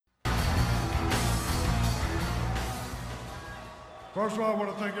First of all, I want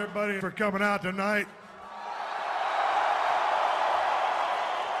to thank everybody for coming out tonight.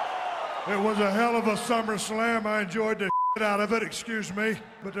 It was a hell of a SummerSlam. I enjoyed the shit out of it, excuse me.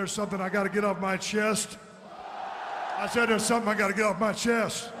 But there's something I got to get off my chest. I said there's something I got to get off my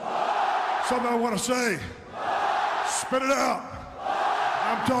chest. Something I want to say. Spit it out.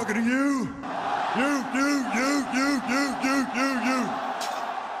 I'm talking to you. You.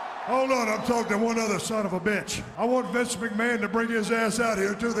 Hold on, I'm talking to one other son of a bitch. I want Vince McMahon to bring his ass out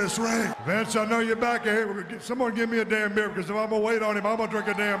here to this ring. Vince, I know you're back here. Someone give me a damn beer, because if I'm gonna wait on him, I'm gonna drink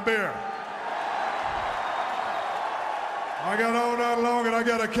a damn beer. I got all night long and I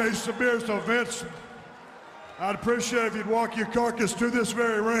got a case of beer, so Vince, I'd appreciate if you'd walk your carcass to this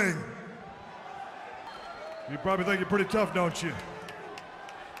very ring. You probably think you're pretty tough, don't you?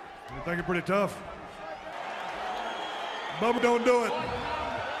 You think you're pretty tough? Bubba, don't do it.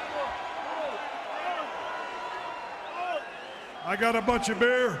 I got a bunch of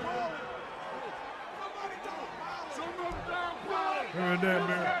beer. Give me a damn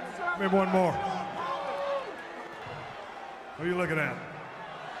beer. Maybe one more. What are you looking at?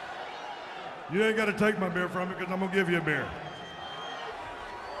 You ain't got to take my beer from me, because I'm going to give you a beer.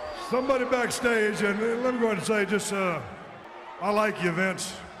 Somebody backstage, and let me go ahead and say just, I like you,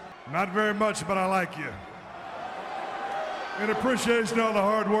 Vince. Not very much, but I like you. In appreciation of all the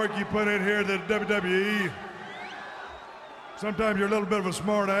hard work you put in here at the WWE. Sometimes you're a little bit of a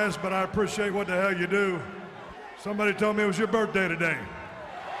smart ass, but I appreciate what the hell you do. Somebody told me it was your birthday today.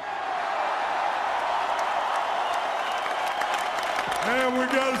 And we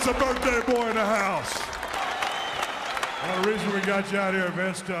got us a birthday boy in the house. Well, the reason we got you out here,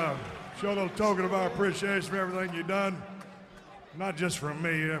 Vince, to show a little token of our appreciation for everything you've done. Not just from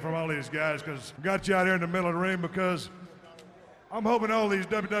me, from all these guys, because we got you out here in the middle of the ring because I'm hoping all these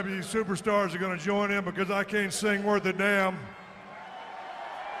WWE superstars are going to join in, because I can't sing worth a damn.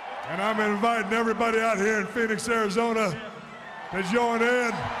 And I'm inviting everybody out here in Phoenix, Arizona to join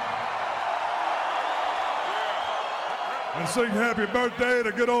in and sing happy birthday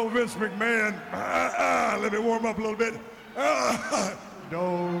to good old Vince McMahon. Let me warm up a little bit.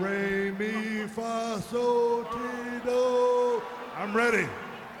 Do, re, mi, fa, sol, ti, do. I'm ready.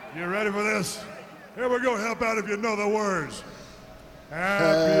 You ready for this? Here we go. Help out if you know the words.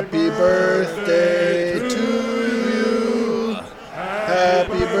 Happy birthday to you.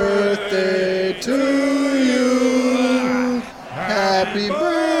 Happy birthday to you. Happy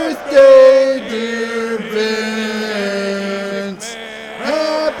birthday, dear Vince.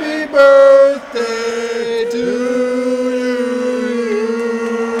 Happy birthday to you.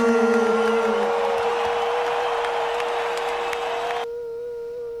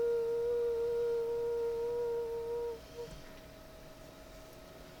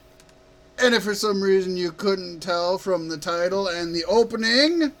 And if for some reason you couldn't tell from the title and the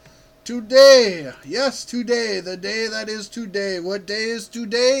opening, today, yes, today, the day that is today. What day is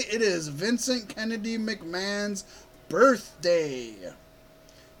today? It is Vincent Kennedy McMahon's birthday,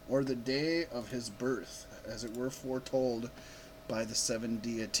 or the day of his birth, as it were foretold by the 7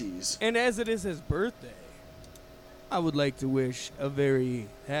 deities. And as it is his birthday, I would like to wish a very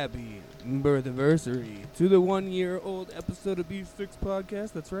happy birth anniversary to the 1-year-old episode of Beef Sticks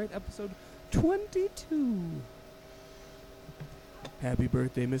Podcast. That's right, episode 22. Happy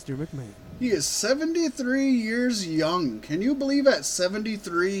birthday, Mr. McMahon. He is 73 years young. Can you believe at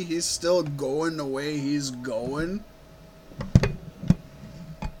 73 he's still going the way he's going?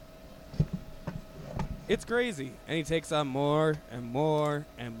 It's crazy. And he takes on more and more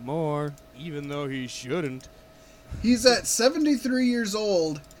and more, even though he shouldn't. He's at 73 years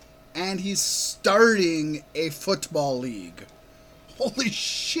old, and he's starting a football league. Holy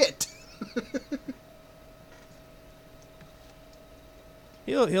shit.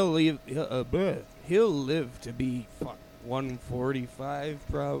 He'll live to be 145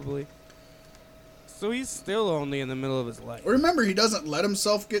 probably. So he's still only in the middle of his life. Remember, he doesn't let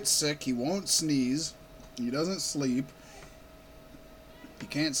himself get sick. He won't sneeze. He doesn't sleep. He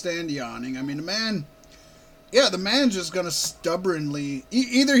can't stand yawning. I mean, the man's just gonna stubbornly...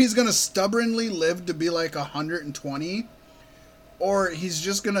 Either he's gonna stubbornly live to be like 120, or he's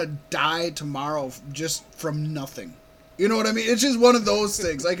just gonna die tomorrow just from nothing. You know what I mean? It's just one of those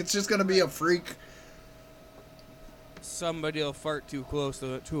things. Like, it's just gonna be a freak. Somebody will fart too close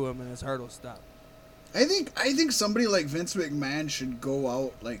to him and his heart will stop. I think somebody like Vince McMahon should go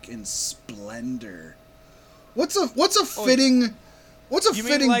out like in splendor. What's a fitting You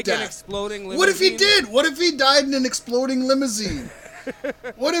mean like death? an exploding limousine? What if he did? What if he died in an exploding limousine?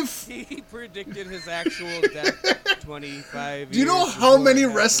 What if he predicted his actual death 25 years? Do you know how many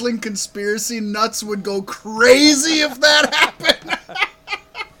wrestling conspiracy nuts would go crazy if that happened?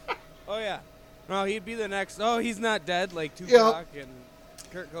 Oh, he'd be the next. Oh, he's not dead like Tupac and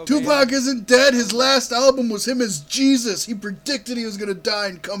Kurt Cobain. Tupac isn't dead. His last album was him as Jesus. He predicted he was going to die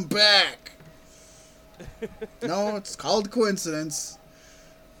and come back. No, it's called coincidence.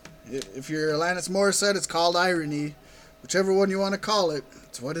 If you're Alanis Morissette, it's called irony. Whichever one you want to call it,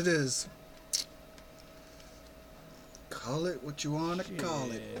 it's what it is. Call it what you want to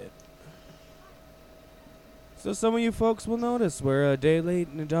call it. So some of you folks will notice we're a day late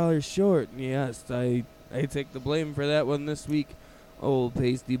and $1 short. Yes, I take the blame for that one this week. Old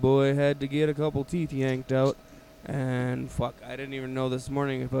pasty boy had to get a couple teeth yanked out. And fuck, I didn't even know this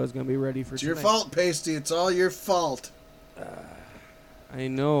morning if I was going to be ready for It's tonight. your fault, Pasty. It's all your fault. I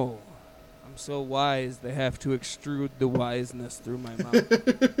know. I'm so wise, they have to extrude the wiseness through my mouth.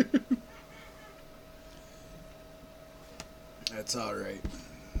 That's all right.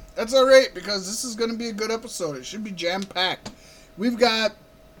 That's all right, because this is going to be a good episode. It should be jam-packed. We've got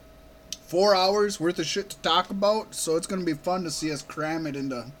 4 hours worth of shit to talk about, so it's going to be fun to see us cram it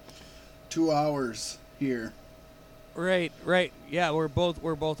into 2 hours here. Right. Yeah, we're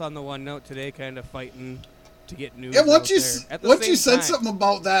both on the one note today, kind of fighting to get news. Yeah, once out you said something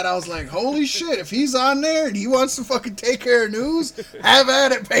about that, I was like, holy shit, if he's on there and he wants to fucking take care of news, have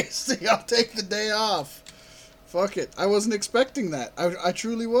at it, Pasty. I'll take the day off. Fuck it. I wasn't expecting that. I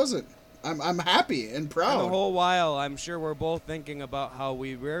truly wasn't. I'm happy and proud. And the whole while, I'm sure we're both thinking about how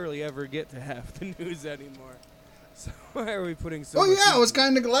we rarely ever get to have the news anymore. So why are we putting so much I was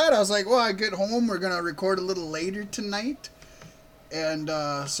kind of glad. I was like, well, I get home, we're going to record a little later tonight. And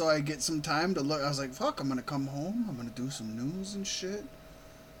so I get some time to look. I was like, fuck, I'm going to come home. I'm going to do some news and shit.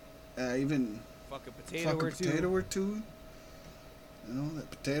 Even fuck a potato or two. You know, that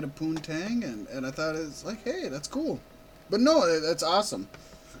potato poontang. And I thought it's like, hey, that's cool. But no, that's awesome.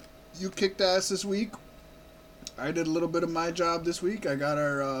 You kicked ass this week. I did a little bit of my job this week. I got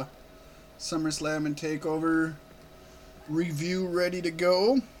our SummerSlam and TakeOver review ready to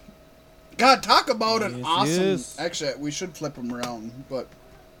go. God, talk about an awesome... Yes. Actually, we should flip them around, but...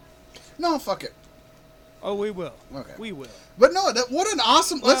 No, fuck it. Oh, we will. Okay. We will. But no, what an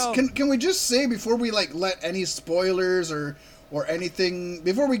awesome... Well, Can we just say, before we let any spoilers or anything...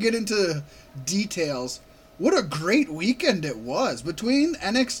 Before we get into details, what a great weekend it was. Between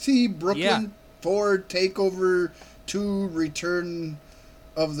NXT, Brooklyn, Ford, TakeOver 2, Return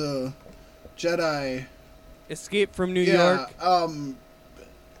of the Jedi... Escape from New York.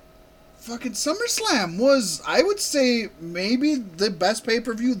 Fucking SummerSlam was, I would say, maybe the best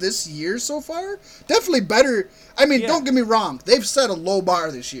pay-per-view this year so far. Definitely better. I mean, don't get me wrong. They've set a low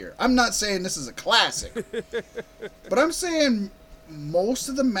bar this year. I'm not saying this is a classic. But I'm saying most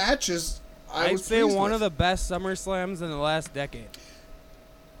of the matches, I'd say one of the best SummerSlams in the last decade.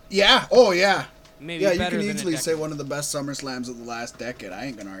 Yeah. Oh, yeah. Maybe yeah, you better can than easily a say one of the best SummerSlams of the last decade. I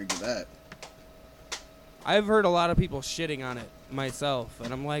ain't going to argue that. I've heard a lot of people shitting on it myself,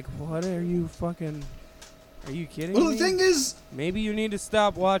 and I'm like, what are you fucking... Are you kidding me? Well, the thing is... Maybe you need to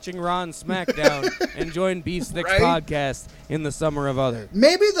stop watching Raw and SmackDown and join Beef Sticks Right? Podcast in the summer of other.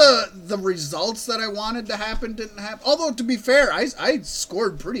 Maybe the results that I wanted to happen didn't happen. Although, to be fair, I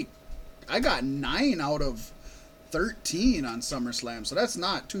scored pretty... I got 9 out of 13 on SummerSlam, so that's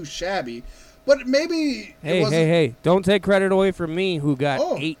not too shabby. But maybe... Hey, don't take credit away from me, who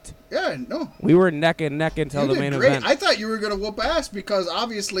got 8. Yeah, no. We were neck and neck until the main event. I thought you were going to whoop ass because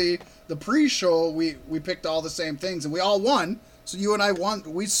obviously the pre-show we picked all the same things and we all won. So you and I won.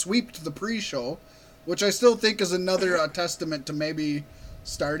 We sweeped the pre-show, which I still think is another testament to maybe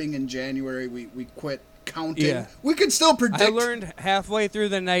starting in January we quit counting. Yeah. We can still predict. I learned halfway through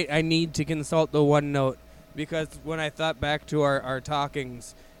the night I need to consult the OneNote because when I thought back to our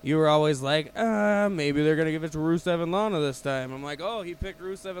talkings, you were always like, maybe they're going to give it to Rusev and Lana this time. I'm like, oh, he picked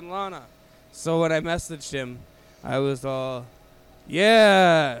Rusev and Lana. So when I messaged him, I was all,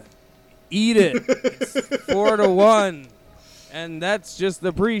 yeah, eat it. It's 4-1. And that's just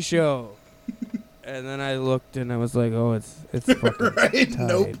the pre-show. And then I looked and I was like, oh, it's fucking right? tied.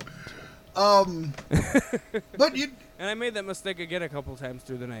 Nope. But you... And I made that mistake again a couple times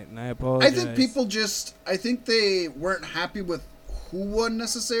through the night, and I apologize. I think they weren't happy with who won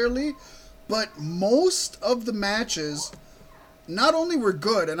necessarily, but most of the matches not only were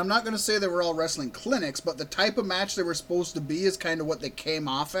good, and I'm not going to say they were all wrestling clinics, but the type of match they were supposed to be is kind of what they came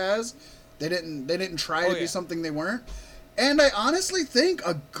off as. They didn't try to be something they weren't. And I honestly think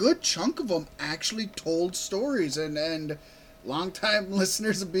a good chunk of them actually told stories, and longtime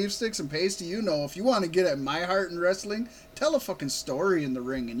listeners of Beef Sticks and Pasty, you know, if you want to get at my heart in wrestling, tell a fucking story in the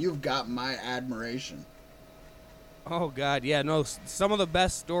ring, and you've got my admiration. Oh, God, yeah, no, some of the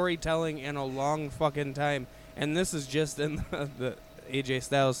best storytelling in a long fucking time. And this is just in the AJ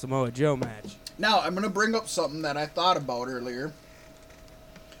Styles Samoa Joe match. Now, I'm going to bring up something that I thought about earlier.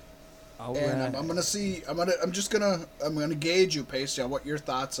 All And right. I'm gonna see. I'm gonna gauge you, Pasty, on what your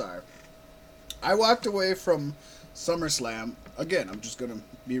thoughts are. I walked away from SummerSlam again. I'm just gonna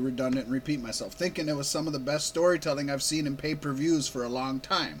be redundant and repeat myself, thinking it was some of the best storytelling I've seen in pay-per-views for a long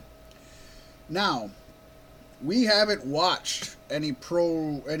time. Now, we haven't watched any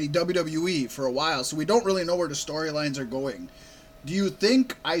WWE for a while, so we don't really know where the storylines are going. Do you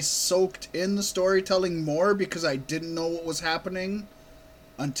think I soaked in the storytelling more because I didn't know what was happening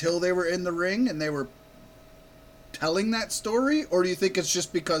until they were in the ring and they were telling that story? Or do you think it's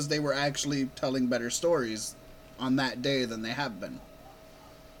just because they were actually telling better stories on that day than they have been?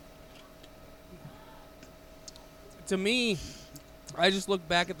 To me, I just look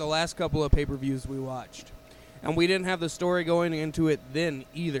back at the last couple of pay-per-views we watched, and we didn't have the story going into it then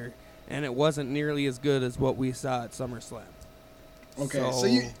either, and it wasn't nearly as good as what we saw at SummerSlam. Okay, so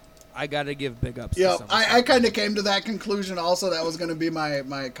you... I gotta give big ups Yeah, to SummerSlam. I kind of came to that conclusion also. That was going to be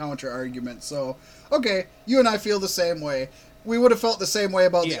my counter argument. So, okay, you and I feel the same way. We would have felt the same way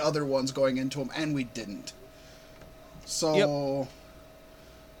about the other ones going into them, and we didn't. So,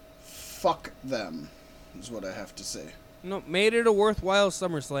 fuck them, is what I have to say. No, made it a worthwhile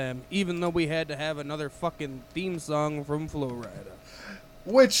SummerSlam, even though we had to have another fucking theme song from Flo Rida.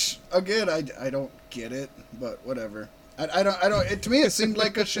 Which, again, I don't get it, but whatever. I don't. To me, it seemed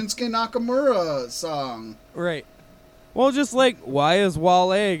like a Shinsuke Nakamura song. Right. Well, just like, why is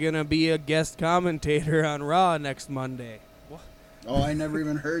Wale gonna be a guest commentator on Raw next Monday? Oh, I never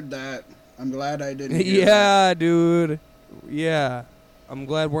even heard that. I'm glad I didn't hear that. Yeah, dude. Yeah. I'm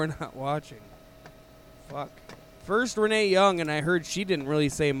glad we're not watching. Fuck. First Renee Young, and I heard she didn't really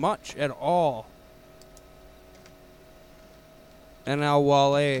say much at all. And now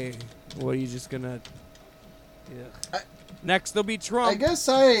Wale. What are you just gonna... Yeah. Next, there'll be Trump. I guess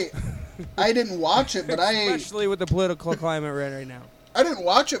I didn't watch it, but Especially with the political climate right now. I didn't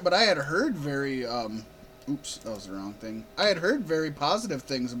watch it, but I had heard very oops, that was the wrong thing. I had heard very positive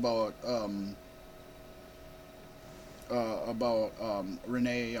things about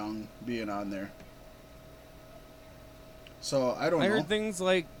Renee Young being on there. So I don't know. I heard things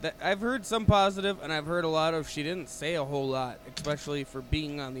like that. I've heard some positive, and I've heard a lot of she didn't say a whole lot, especially for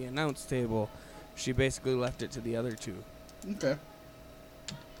being on the announce table. She basically left it to the other two. Okay.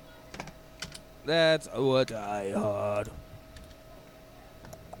 That's what I heard.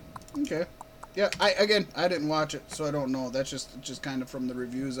 Okay. Yeah, I didn't watch it, so I don't know. That's just kind of from the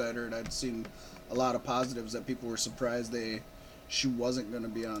reviews I'd heard. I'd seen a lot of positives that people were surprised she wasn't going to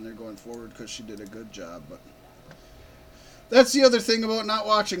be on there going forward because she did a good job. But that's the other thing about not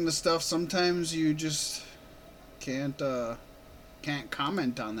watching the stuff. Sometimes you just can't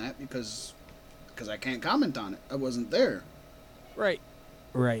comment on that because I can't comment on it. I wasn't there. Right.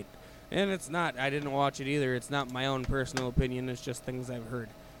 Right. And it's not, I didn't watch it either. It's not my own personal opinion. It's just things I've heard.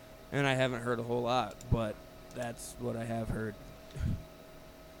 And I haven't heard a whole lot, but that's what I have heard.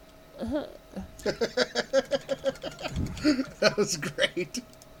 That was great.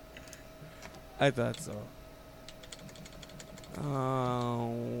 I thought so.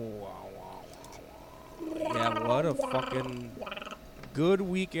 Yeah, what a fucking good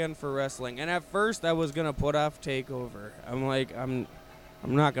weekend for wrestling. And at first I was gonna put off TakeOver. I'm like, I'm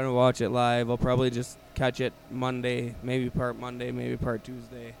not gonna watch it live. I'll probably just catch it Monday, maybe part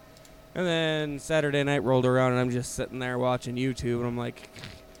Tuesday. And then Saturday night rolled around and I'm just sitting there watching YouTube and I'm like,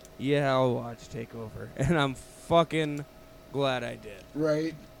 yeah, I'll watch TakeOver. And I'm fucking glad I did.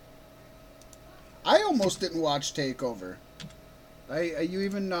 Right. I almost didn't watch TakeOver. You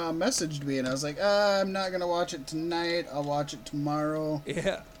even messaged me and I was like, I'm not gonna watch it tonight. I'll watch it tomorrow.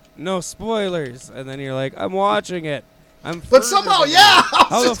 Yeah. No spoilers. And then you're like, I'm watching it. But somehow, yeah!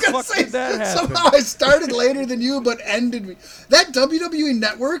 How the fuck did that happen? Somehow I started later than you, but ended me. That WWE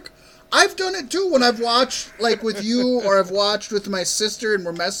Network, I've done it too when I've watched, like, with you, or I've watched with my sister and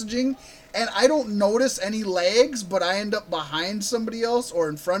we're messaging, and I don't notice any lags, but I end up behind somebody else or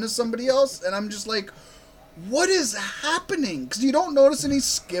in front of somebody else, and I'm just like, what is happening? Because you don't notice any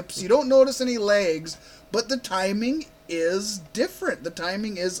skips, you don't notice any lags, but the timing is different. The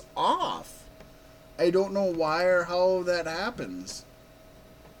timing is off. I don't know why or how that happens.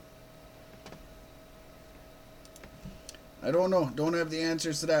 I don't know. Don't have the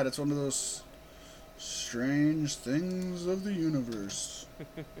answers to that. It's one of those strange things of the universe.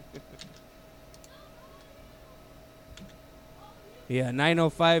 Yeah,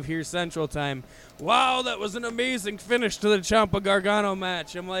 9:05 here Central Time. Wow, that was an amazing finish to the Ciampa Gargano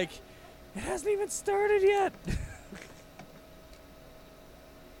match. I'm like, it hasn't even started yet.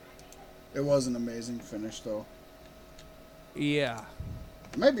 It was an amazing finish, though. Yeah.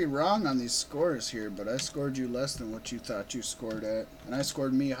 I might be wrong on these scores here, but I scored you less than what you thought you scored at. And I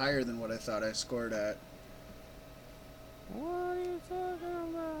scored me higher than what I thought I scored at. What are you talking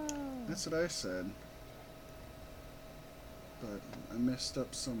about? That's what I said. But I messed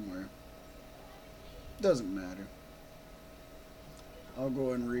up somewhere. Doesn't matter. I'll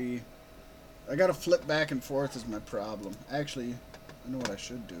go and I gotta flip back and forth is my problem. Actually, I know what I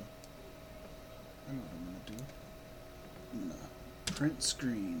should do. I know what I'm gonna do. I'm gonna print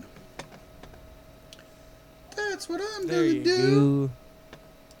screen. That's what I'm gonna do.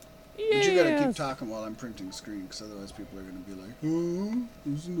 But you gotta keep talking while I'm printing screen, because otherwise people are gonna be like, "Oh,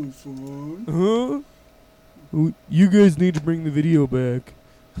 this is no fun." Huh? You guys need to bring the video back.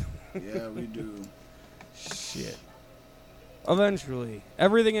 Yeah, we do. Shit. Eventually,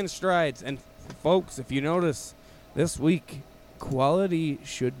 everything in strides. And folks, if you notice, this week quality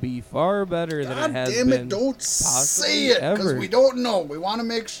should be far better than it has been. God damn it! Don't say it, because we don't know. We want to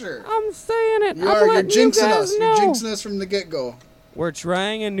make sure. I'm saying it. You're jinxing us. You're jinxing us from the get-go. We're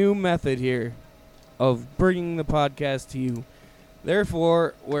trying a new method here of bringing the podcast to you.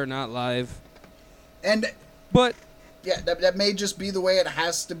 Therefore, we're not live. But yeah, that may just be the way it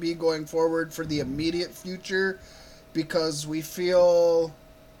has to be going forward for the immediate future, because we feel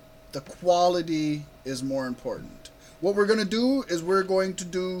the quality is more important. What we're going to do is we're going to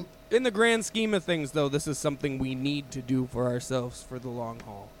do... In the grand scheme of things, though, this is something we need to do for ourselves for the long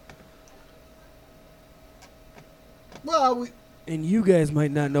haul. Well, and you guys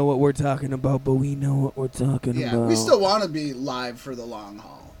might not know what we're talking about, but we know what we're talking about. Yeah, we still want to be live for the long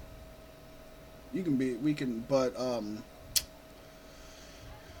haul.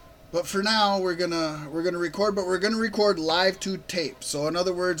 But for now, we're gonna record, but we're gonna record live to tape. So in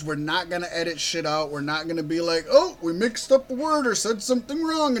other words, we're not gonna edit shit out. We're not gonna be like, oh, we mixed up a word or said something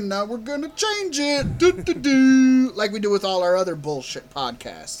wrong, and now we're gonna change it, like we do with all our other bullshit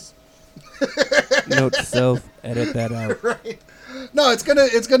podcasts. Note to self: edit that out. Right? No, it's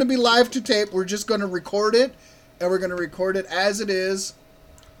gonna be live to tape. We're just gonna record it, and we're gonna record it as it is,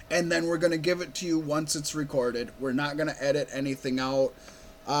 and then we're gonna give it to you once it's recorded. We're not gonna edit anything out.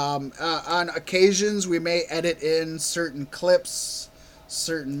 On occasions, we may edit in certain clips,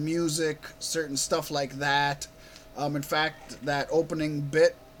 certain music, certain stuff like that. In fact, that opening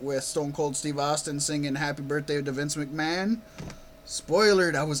bit with Stone Cold Steve Austin singing Happy Birthday to Vince McMahon,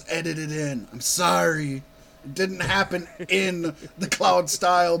 spoiler, that was edited in. I'm sorry. It didn't happen in the Cloud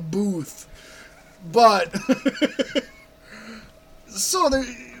Style booth. But...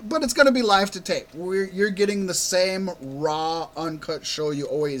 But it's going to be live to tape. You're getting the same raw, uncut show you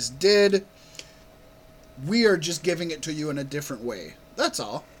always did. We are just giving it to you in a different way. That's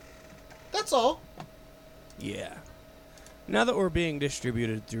all. That's all. Yeah. Now that we're being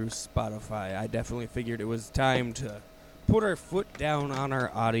distributed through Spotify, I definitely figured it was time to put our foot down on our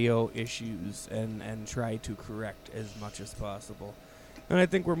audio issues and try to correct as much as possible. And I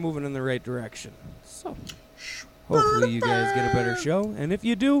think we're moving in the right direction. So... hopefully you guys get a better show. And if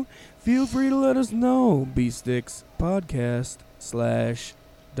you do, feel free to let us know.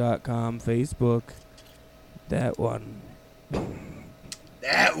 bstickspodcast.com Facebook. That one.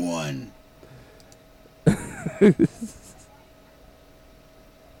 That one.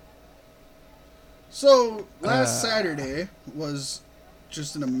 So, last Saturday was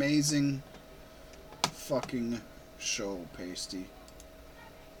just an amazing fucking show, Pasty.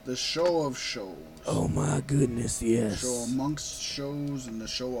 The show of shows. Oh my goodness, yes. The show amongst shows and the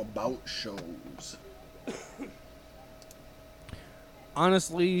show about shows.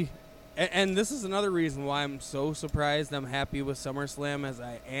 Honestly, and this is another reason why I'm so surprised I'm happy with SummerSlam as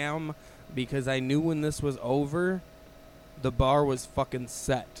I am, because I knew when this was over, the bar was fucking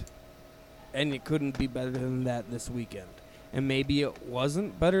set. And it couldn't be better than that this weekend. And maybe it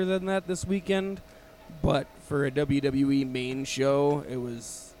wasn't better than that this weekend, but for a WWE main show, it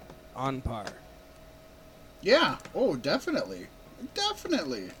was on par. Yeah. Oh, definitely.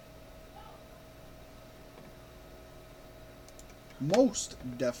 Definitely. Most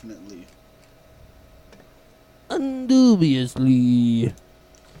definitely. Undubiously.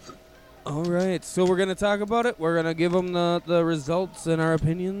 All right, so we're going to talk about it. We're going to give them the results and our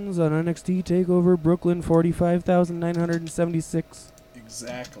opinions on NXT TakeOver Brooklyn 45,976.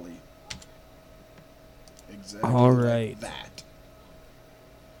 Exactly. All right. Like that.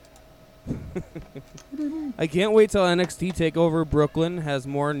 I can't wait till NXT TakeOver Brooklyn has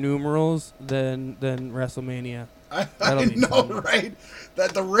more numerals than WrestleMania. I know, right?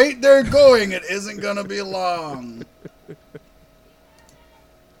 At the rate they're going, it isn't going to be long.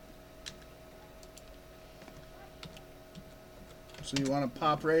 So you want to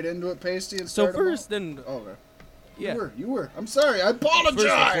pop right into it, Pasty? And So start first, okay. Yeah. You were. I'm sorry. I apologize.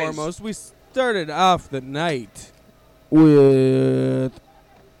 First and foremost, we started off the night with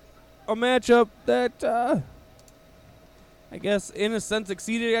a matchup that, I guess, in a sense,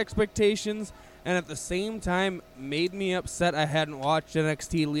 exceeded expectations, and at the same time made me upset I hadn't watched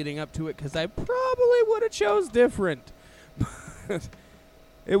NXT leading up to it, because I probably would have chose different.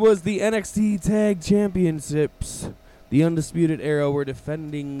 It was the NXT Tag Championships. The Undisputed Era were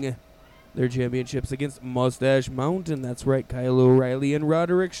defending their championships against Mustache Mountain. That's right, Kyle O'Reilly and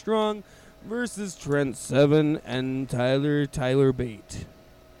Roderick Strong versus Trent Seven and Tyler Bate.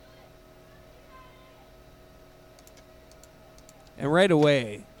 And right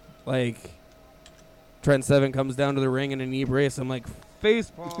away, like, Trent Seven comes down to the ring in a knee brace. I'm like,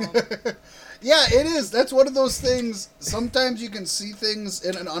 facepalm. Yeah, it is. That's one of those things. Sometimes you can see things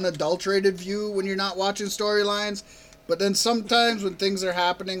in an unadulterated view when you're not watching storylines. But then sometimes when things are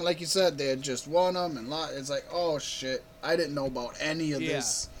happening, like you said, they had just won them. And it's like, oh, shit. I didn't know about any of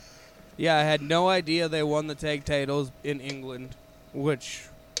this. Yeah, I had no idea they won the tag titles in England, which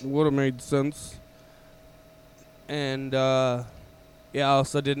would have made sense. And, yeah, I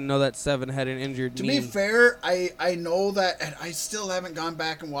also didn't know that Seven had an injured knee. To be fair, I know that, and I still haven't gone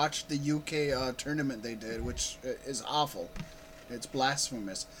back and watched the UK tournament they did, which is awful. It's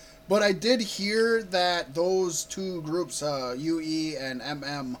blasphemous. But I did hear that those two groups, UE and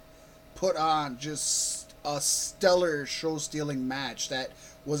MM, put on just a stellar show-stealing match that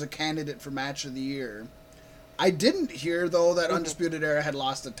was a candidate for Match of the Year. I didn't hear, though, that Undisputed Era had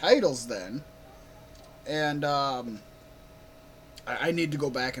lost the titles then. And, I need to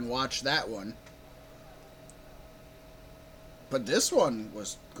go back and watch that one. But this one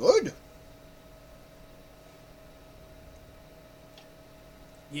was good.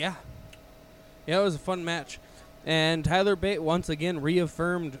 Yeah. Yeah, it was a fun match. And Tyler Bate once again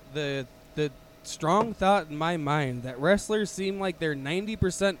reaffirmed the strong thought in my mind that wrestlers seem like they're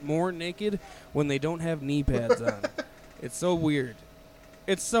 90% more naked when they don't have knee pads on. It's so weird.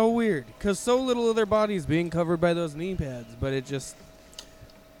 It's so weird, because so little of their body is being covered by those knee pads, but it just,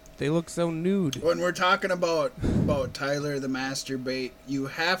 they look so nude. When we're talking about Tyler the Master Bate, you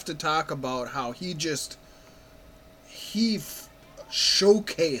have to talk about how he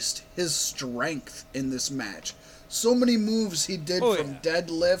showcased his strength in this match. So many moves he did from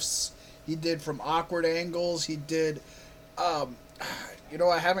deadlifts, he did from awkward angles, he did, I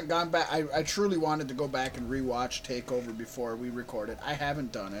haven't gone back. I truly wanted to go back and rewatch TakeOver before we recorded. I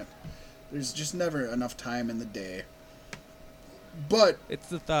haven't done it. There's just never enough time in the day. But it's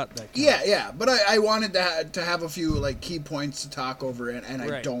the thought that counts. Yeah. But I wanted to have a few like key points to talk over, and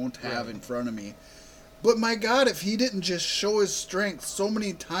I don't have in front of me. But my God, if he didn't just show his strength so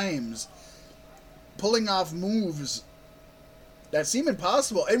many times, pulling off moves that seem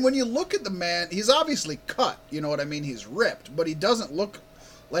impossible. And when you look at the man, he's obviously cut. You know what I mean? He's ripped, but he doesn't look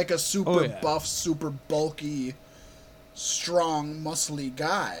like a super buff, super bulky, strong, muscly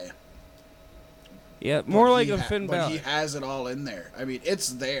guy. Yeah, more like a Finn Balor. But he has it all in there. I mean, it's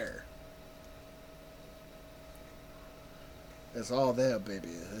there. It's all there, baby.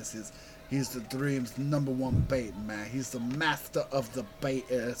 He's the Dream's #1 bait, man. He's the master of the bait.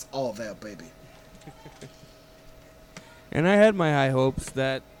 It's all there, baby. And I had my high hopes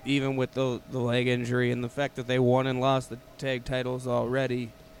that even with the leg injury and the fact that they won and lost the tag titles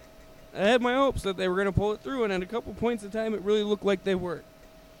already, I had my hopes that they were going to pull it through, and at a couple points in time, it really looked like they were.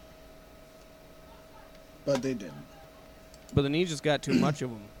 But they didn't. But the knee just got too much of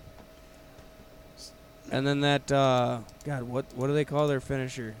them. And then that, God, what do they call their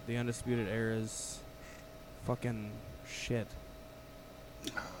finisher? The Undisputed Era's fucking shit.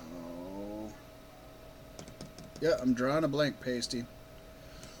 Oh. Yeah, I'm drawing a blank, Pasty.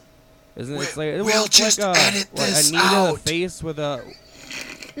 Isn't it? It's like, we'll just edit this a knee out. to the face with a...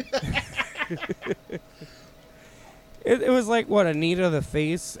 It was like, what, a knee to the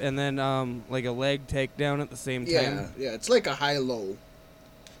face and then like a leg takedown at the same time? Yeah, it's like a high-low.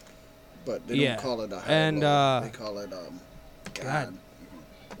 But they don't call it a high-low. And, they call it, God.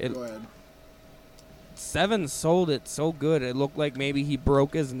 Go ahead. Seven sold it so good, it looked like maybe he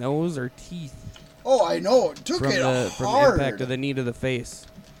broke his nose or teeth. Oh, I know. It took from it the hard. impact of the knee to the face.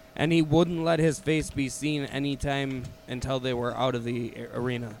 And he wouldn't let his face be seen anytime until they were out of the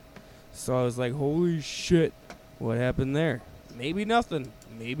arena. So I was like, holy shit. What happened there? Maybe nothing.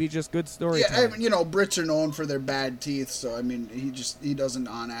 Maybe just good storytelling. Yeah, I mean, Brits are known for their bad teeth, so I mean, he doesn't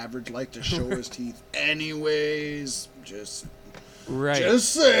on average like to show his teeth anyways. Just saying. And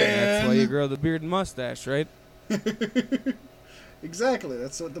that's why you grow the beard and mustache, right? Exactly.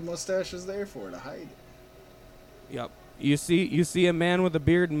 That's what the mustache is there for, to hide it. Yep. You see a man with a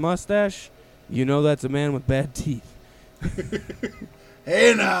beard and mustache, You know that's a man with bad teeth.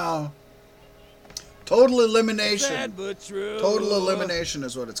 Hey now. Total elimination. Sad but true. Total elimination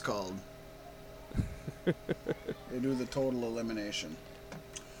is what it's called. They do the total elimination.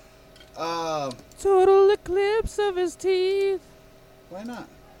 Total eclipse of his teeth. Why not?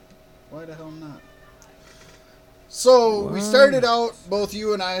 Why the hell not? So, we started out, both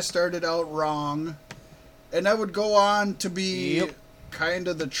you and I started out wrong. And that would go on to be kind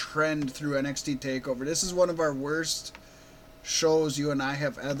of the trend through NXT TakeOver. This is one of our worst shows you and I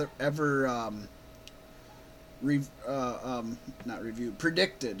have ever not reviewed,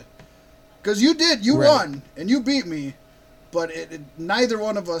 predicted. Because you won, and you beat me, but neither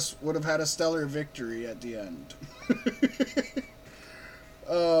one of us would have had a stellar victory at the end.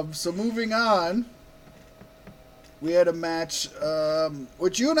 So moving on, we had a match,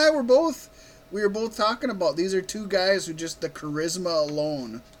 which you and I were both talking about. These are two guys who just the charisma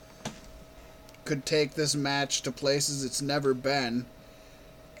alone could take this match to places it's never been.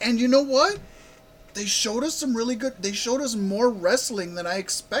 And you know what? They showed us they showed us more wrestling than I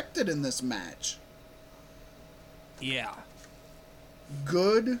expected in this match. Yeah.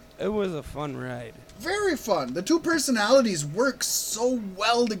 Good. It was a fun ride. Very fun. The two personalities work so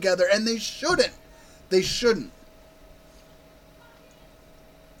well together, and they shouldn't. They shouldn't.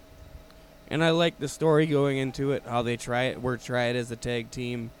 And I like the story going into it, how they try it as a tag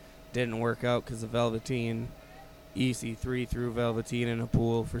team. Didn't work out because of Velveteen. EC3 threw Velveteen in a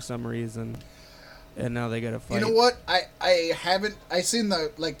pool for some reason. And now they got to fight. You know what? I seen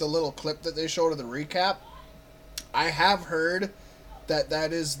the little clip that they showed of the recap. I have heard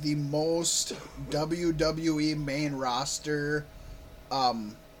that is the most WWE main roster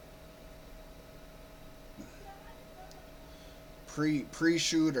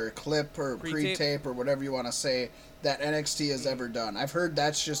pre-shoot or clip or pre-tape or whatever you want to say that NXT has ever done. I've heard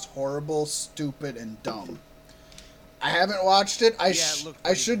that's just horrible, stupid, and dumb. I haven't watched it. I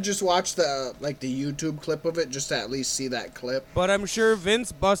should just watch the YouTube clip of it just to at least see that clip. But I'm sure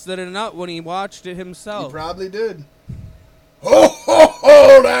Vince busted a nut when he watched it himself. He probably did. Ho, ho,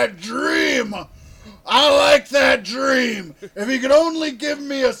 ho, that dream! I like that dream! If he could only give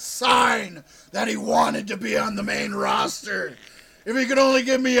me a sign that he wanted to be on the main roster. If he could only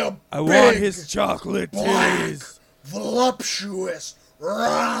give me a I want his chocolate titties. Voluptuous,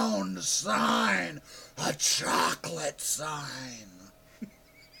 round sign. A chocolate sign.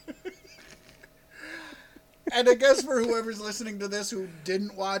 And I guess for whoever's listening to this who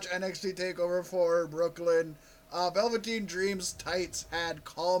didn't watch NXT TakeOver 4 Brooklyn, Velveteen Dream's tights had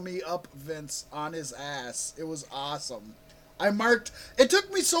 "Call Me Up Vince" on his ass. It was awesome. It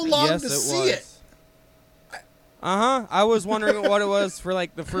took me so long to see it. I was wondering what it was for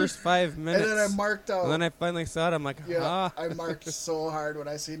the first 5 minutes. And then I marked out. And then I finally saw it. I'm like, I marked so hard when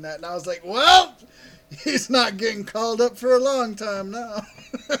I seen that. And I was like, well, he's not getting called up for a long time now.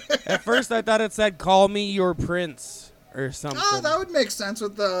 At first I thought it said "Call me your prince" or something. Oh, that would make sense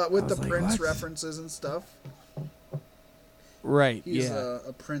with the Prince what? references and stuff. Right, He's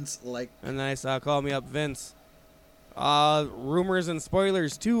a Prince-like. And then I saw "Call me up Vince." Rumors and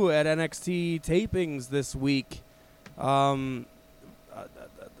spoilers, too, at NXT tapings this week.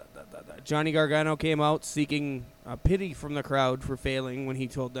 Johnny Gargano came out seeking pity from the crowd for failing when he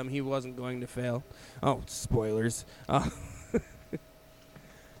told them he wasn't going to fail. Oh, spoilers.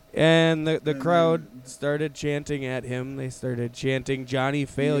 And the crowd started chanting at him. They started chanting "Johnny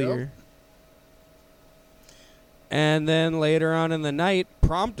Failure." Yep. And then later on in the night,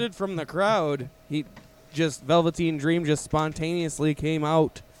 prompted from the crowd, Velveteen Dream just spontaneously came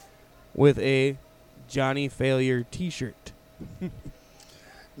out with a Johnny Failure t-shirt.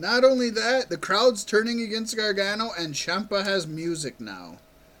 Not only that, the crowd's turning against Gargano, and Ciampa has music now.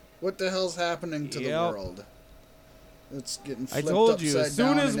 What the hell's happening to the world? It's getting flipped upside down. I told you, as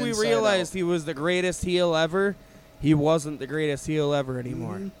soon as we realized he was the greatest heel ever, he wasn't the greatest heel ever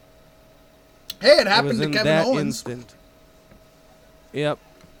anymore. Mm-hmm. Hey, it happened to Kevin Owens. Instant. Yep.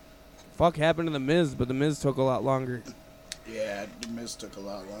 Fuck happened to The Miz, but The Miz took a lot longer. Yeah, The Miz took a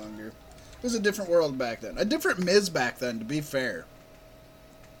lot longer. It was a different world back then. A different Miz back then, to be fair.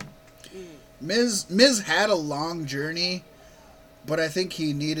 Miz had a long journey, but I think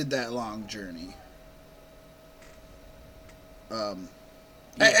he needed that long journey. And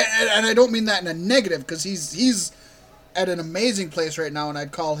I don't mean that in a negative, because he's at an amazing place right now, and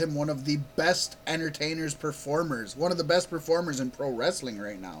I'd call him one of the best entertainers, performers, one of the best performers in pro wrestling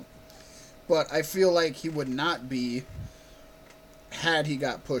right now. But I feel like he would not be had he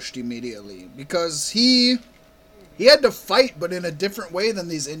got pushed immediately, because he had to fight, but in a different way than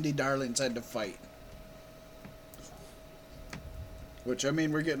these indie darlings had to fight. Which, I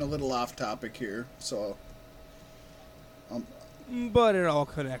mean, we're getting a little off topic here, so... But it all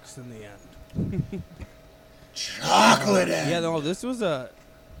connects in the end. Chocolate end! Yeah, no, this was a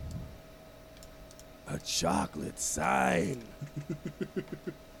chocolate sign.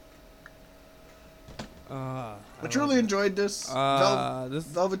 I truly enjoyed this. This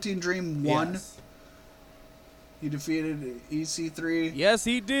Velveteen Dream won. Yes. He defeated EC3. Yes,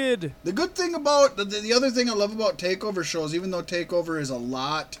 he did. The good thing about... The other thing I love about TakeOver shows, even though TakeOver is a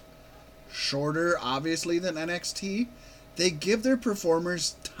lot shorter, obviously, than NXT, they give their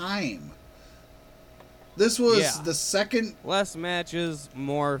performers time. This was the second... Less matches,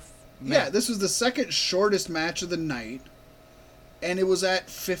 more... this was the second shortest match of the night, and it was at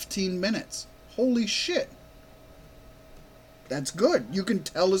 15 minutes. Holy shit. That's good. You can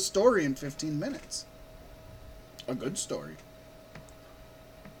tell a story in 15 minutes. A good story.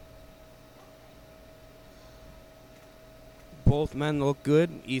 Both men look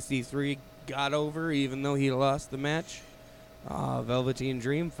good. EC3 got over even though he lost the match. Velveteen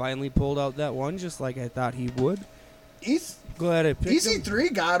Dream finally pulled out that one just like I thought he would. Glad I picked him.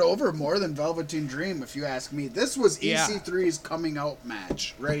 EC3 got over more than Velveteen Dream, if you ask me. This was EC3's coming out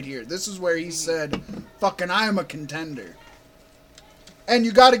match right here. This is where he said, fucking I am a contender. And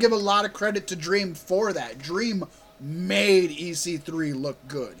you got to give a lot of credit to Dream for that. Dream made EC3 look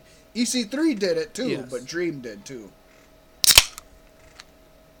good. EC3 did it too, but Dream did too.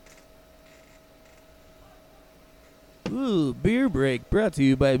 Ooh, beer break brought to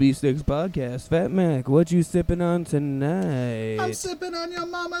you by B6 Podcast. Fat Mac, what you sipping on tonight? I'm sipping on your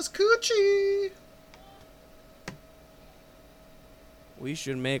mama's coochie. We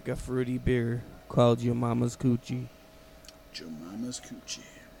should make a fruity beer called Your Mama's Coochie. Your mama's coochie.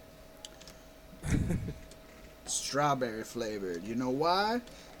 Strawberry flavored. You know why?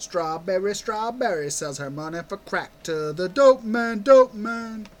 Strawberry sells her money for crack to the dope man.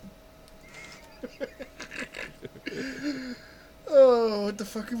 Oh, what the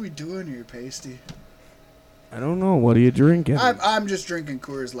fuck are we doing here, Pasty? I don't know. What are you drinking? I'm just drinking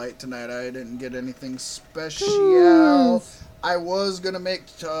Coors Light tonight. I didn't get anything special. I was going to make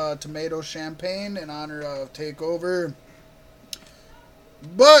tomato champagne in honor of TakeOver,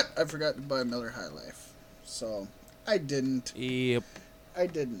 but I forgot to buy Miller High Life. So, I didn't. Yep. I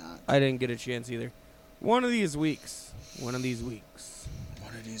did not. I didn't get a chance either. One of these weeks,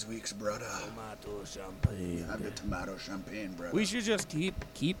 brother. Tomato champagne. Have the tomato champagne, brother. We should just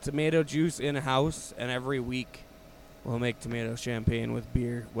keep tomato juice in house, and every week we'll make tomato champagne with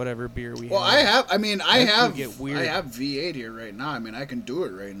beer, whatever beer we have. Well, I have Get weird. I have V8 here right now. I mean, I can do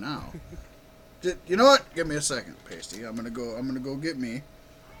it right now. You know what? Give me a second, Pasty. I'm gonna go get me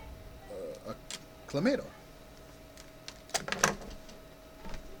a Clamato.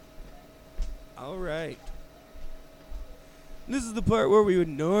 All right. This is the part where we would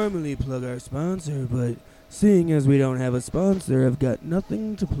normally plug our sponsor, but seeing as we don't have a sponsor, I've got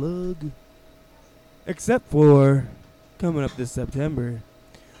nothing to plug. Except for coming up this September.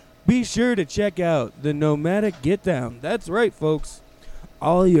 Be sure to check out the Nomadic Get Down. That's right, folks.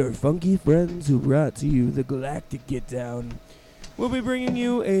 All your funky friends who brought to you the Galactic Get Down will be bringing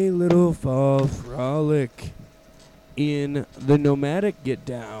you a little fall frolic in the Nomadic Get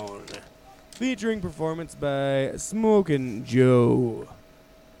Down. Featuring performance by Smokin' Joe,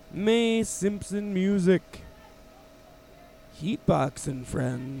 May Simpson Music, Heatbox and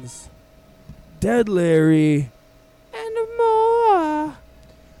Friends, Dead Larry, and more.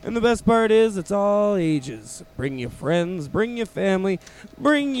 And the best part is, it's all ages. Bring your friends, bring your family,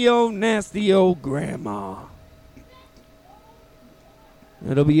 bring your nasty old grandma.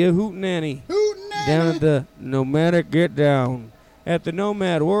 It'll be a hootenanny down at the Nomadic Get Down at the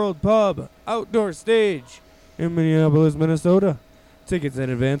Nomad World Pub Outdoor Stage in Minneapolis, Minnesota. Tickets in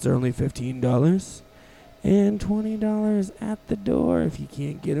advance are only $15 and $20 at the door if you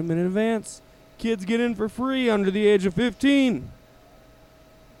can't get them in advance. Kids get in for free under the age of 15.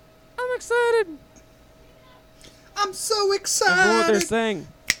 I'm excited. I'm so excited. And for what they're saying,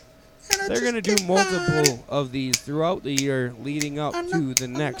 they're going to do multiple of these throughout the year leading up to the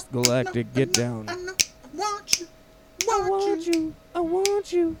next Galactic Get Down. I want you. I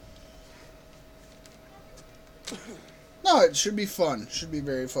want you. No, it should be fun. Should be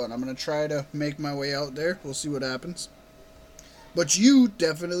very fun. I'm going to try to make my way out there. We'll see what happens. But you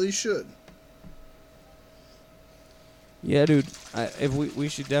definitely should. Yeah, dude. If we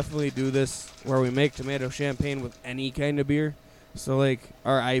should definitely do this where we make tomato champagne with any kind of beer. So, like,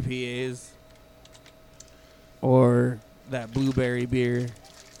 our IPAs or that blueberry beer.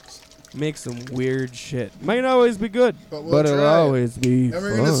 Make some weird shit. Might not always be good, but it'll always be fun. And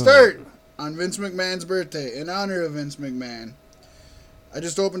we're going to start on Vince McMahon's birthday. In honor of Vince McMahon, I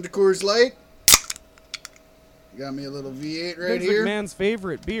just opened the Coors Light. Got me a little V8 right Vince here. McMahon's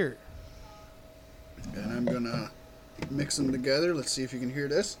favorite beer. And I'm going to mix them together. Let's see if you can hear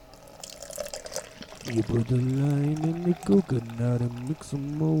this. You put the lime in the coconut and mix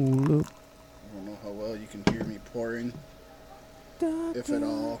them all up. I don't know how well you can hear me pouring, if at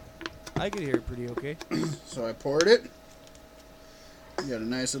all. I could hear it pretty okay. So I poured it. Got a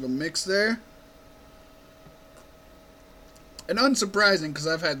nice little mix there. And unsurprising, because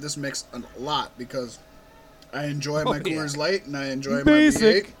I've had this mix a lot, because I enjoy my Coors Light and I enjoy my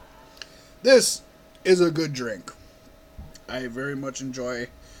V8. This is a good drink. I very much enjoy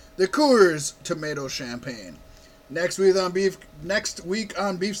the Coors Tomato Champagne. Next week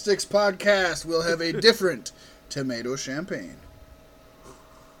on Beef Sticks Podcast, we'll have a different tomato champagne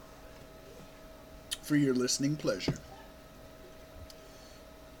for your listening pleasure.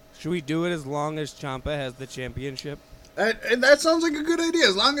 Should we do it as long as Ciampa has the championship? And that sounds like a good idea.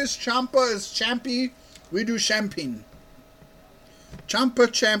 As long as Ciampa is champy, we do champagne. Ciampa,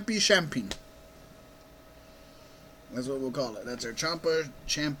 champy, champagne. That's what we'll call it. That's our Ciampa,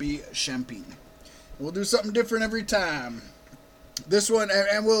 champy, champagne. We'll do something different every time. This one,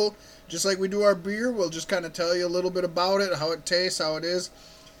 and we'll, just like we do our beer, we'll just kind of tell you a little bit about it, how it tastes, how it is.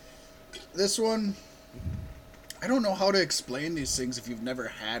 This one, I don't know how to explain these things if you've never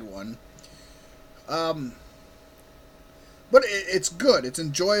had one. But it's good. It's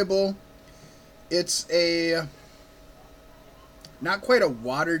enjoyable. It's a not quite a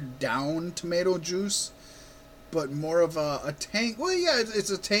watered down tomato juice, but more of a tang. Well, yeah, it's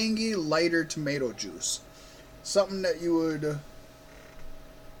a tangy, lighter tomato juice. Something that you would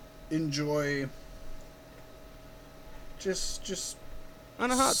enjoy. Just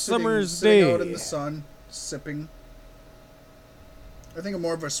on a hot sitting summer's day out in the sun, sipping. I think of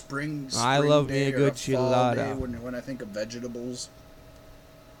more of a spring I love me day a or good fall chilada. day when I think of vegetables.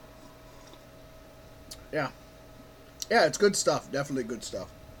 Yeah. Yeah, it's good stuff. Definitely good stuff.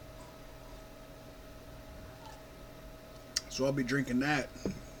 So I'll be drinking that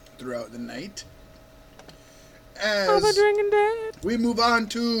throughout the night. I'll be drinking that. We move on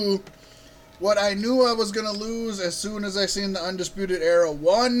to what I knew I was going to lose as soon as I seen the Undisputed Era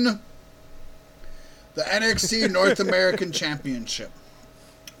won the NXT North American Championship.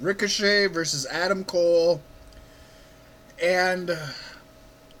 Ricochet versus Adam Cole. And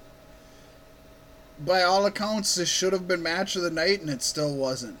by all accounts, this should have been match of the night, and it still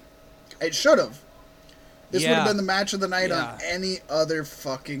wasn't. It should have. This would have been the match of the night on any other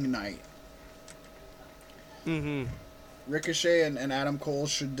fucking night. Mm-hmm. Ricochet and Adam Cole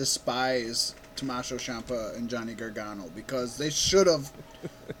should despise Tommaso Ciampa and Johnny Gargano because they should have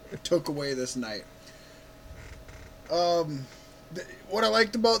took away this night. What I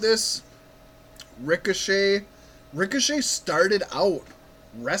liked about this, Ricochet started out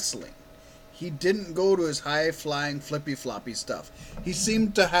wrestling. He didn't go to his high-flying, flippy-floppy stuff. He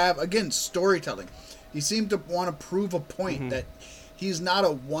seemed to have, again, storytelling. He seemed to want to prove a point that he's not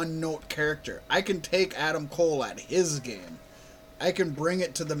a one-note character. I can take Adam Cole at his game. I can bring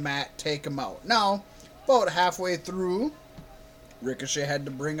it to the mat, take him out. Now, about halfway through, Ricochet had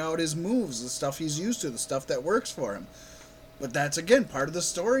to bring out his moves, the stuff he's used to, the stuff that works for him. But that's, again, part of the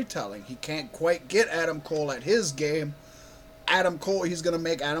storytelling. He can't quite get Adam Cole at his game. He's going to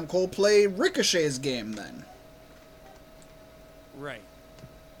make Adam Cole play Ricochet's game then. Right.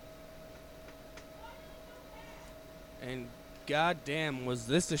 And goddamn, was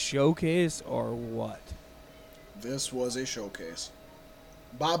this a showcase or what? This was a showcase.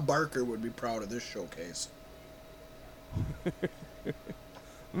 Bob Barker would be proud of this showcase.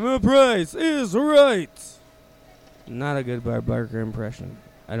 The price is right. Not a good Bob Barker impression.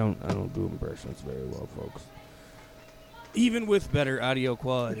 I don't do impressions very well, folks. Even with better audio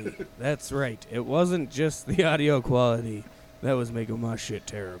quality. That's right. It wasn't just the audio quality that was making my shit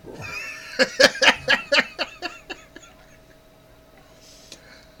terrible.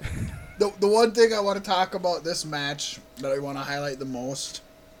 The one thing I want to talk about this match that I want to highlight the most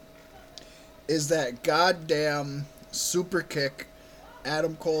is that goddamn super kick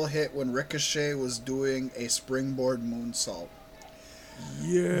Adam Cole hit when Ricochet was doing a springboard moonsault.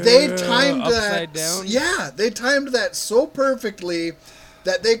 Yeah. They timed Upside that. down? Yeah, they timed that so perfectly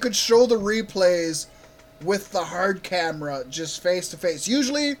that they could show the replays with the hard camera just face to face.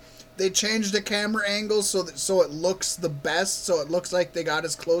 Usually they change the camera angle so it looks the best, so it looks like they got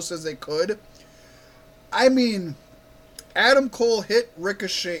as close as they could. I mean, Adam Cole hit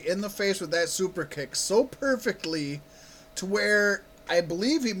Ricochet in the face with that super kick so perfectly to where I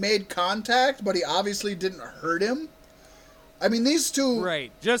believe he made contact, but he obviously didn't hurt him. I mean, these two...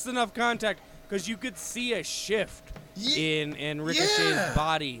 Right. Just enough contact because you could see a shift in Ricochet's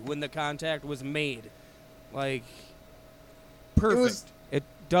body when the contact was made. Like, perfect. It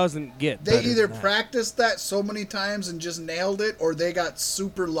doesn't get They better either than that. practiced that so many times and just nailed it, or they got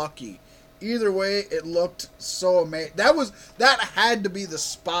super lucky. Either way, it looked so amazing. That had to be the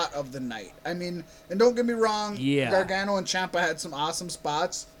spot of the night. I mean, and don't get me wrong, Gargano and Ciampa had some awesome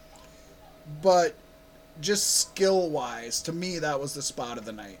spots, but just skill-wise, to me, that was the spot of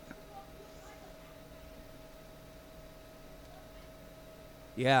the night.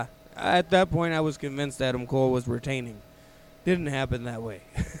 Yeah. At that point, I was convinced Adam Cole was retaining. Didn't happen that way.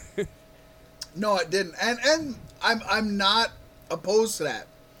 No, it didn't. And I'm not opposed to that.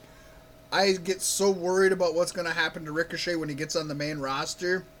 I get so worried about what's going to happen to Ricochet when he gets on the main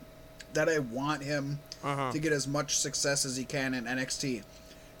roster that I want him to get as much success as he can in NXT.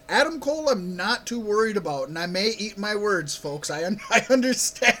 Adam Cole, I'm not too worried about, and I may eat my words, folks. I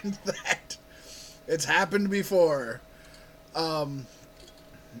understand that. It's happened before.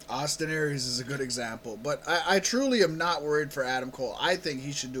 Austin Aries is a good example, but I truly am not worried for Adam Cole. I think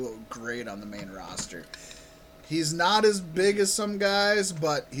he should do great on the main roster. He's not as big as some guys,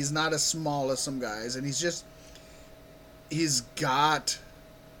 but he's not as small as some guys. And he's got,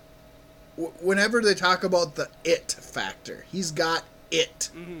 whenever they talk about the it factor, he's got it.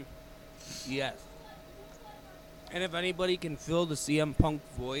 Mm-hmm. Yes. And if anybody can fill the CM Punk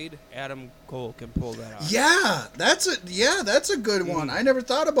void, Adam Cole can pull that off. Yeah, that's a good one. I never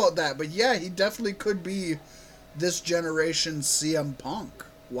thought about that, but yeah, he definitely could be this generation's CM Punk.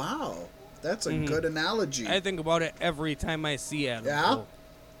 Wow. That's a good analogy. I think about it every time I see Adam Cole.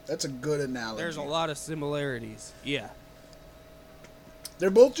 That's a good analogy. There's a lot of similarities. Yeah. They're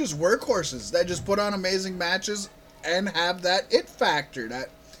both just workhorses that just put on amazing matches and have that it factor, that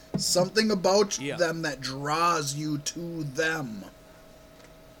something about them that draws you to them.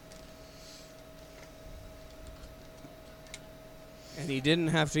 And he didn't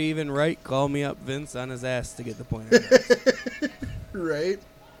have to even write "Call Me Up Vince" on his ass to get the point across. Right.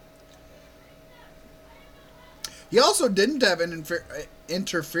 He also didn't have an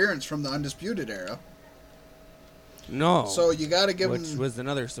interference from the Undisputed Era. No. So you got to give him... Which was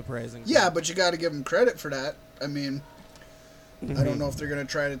another surprising Yeah, thing. but you got to give him credit for that. I mean, I don't know if they're going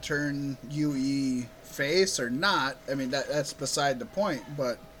to try to turn UE face or not. I mean, that's beside the point,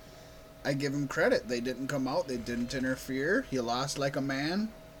 but I give him credit. They didn't come out. They didn't interfere. He lost like a man.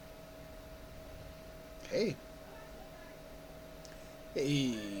 Hey.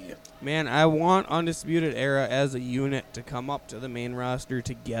 Man, I want Undisputed Era as a unit to come up to the main roster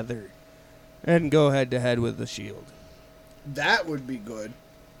together and go head-to-head with the Shield. That would be good.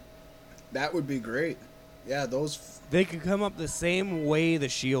 That would be great. Yeah, those... They could come up the same way the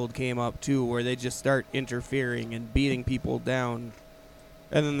Shield came up, too, where they just start interfering and beating people down.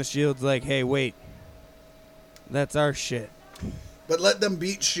 And then the Shield's like, hey, wait. That's our shit. But let them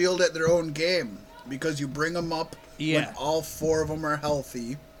beat Shield at their own game. Because you bring them up when all four of them are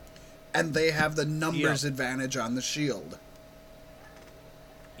healthy. And they have the numbers advantage on the Shield.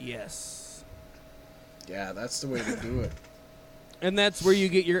 Yes. Yeah, that's the way to do it. And that's where you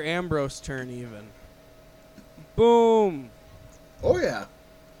get your Ambrose turn even. Boom. Oh, yeah.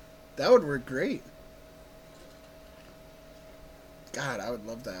 That would work great. God, I would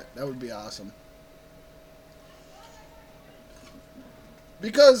love that. That would be awesome.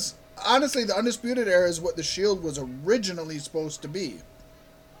 Because, honestly, the Undisputed Era is what the Shield was originally supposed to be.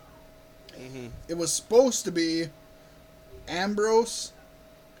 Mm-hmm. It was supposed to be Ambrose,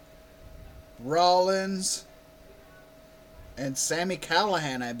 Rollins, and Sami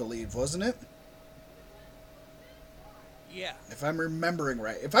Callihan, I believe, wasn't it? Yeah. If I'm remembering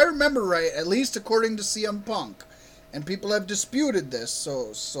right. If I remember right, at least according to CM Punk, and people have disputed this, so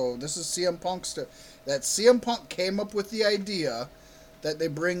this is CM Punk's... that CM Punk came up with the idea that they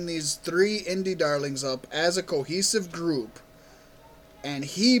bring these three indie darlings up as a cohesive group, and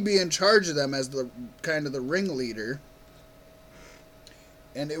he be in charge of them as the kind of the ringleader,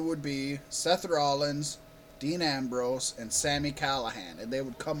 and it would be Seth Rollins, Dean Ambrose, and Sami Callihan, and they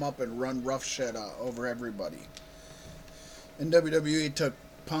would come up and run rough shit over everybody. And WWE took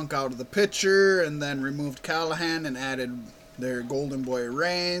Punk out of the picture, and then removed Callihan and added their Golden Boy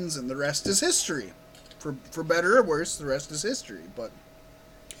Reigns, and the rest is history. For better or worse, the rest is history. But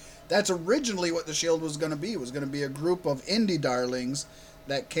that's originally what the Shield was going to be. It was going to be a group of indie darlings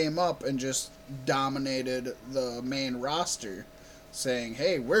that came up and just dominated the main roster, saying,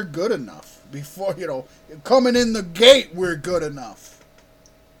 hey, we're good enough. Before, coming in the gate, we're good enough.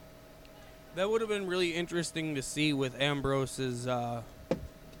 That would have been really interesting to see with Ambrose's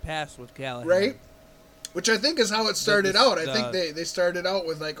pass with Callihan. Right? Which I think is how it started out. I think they started out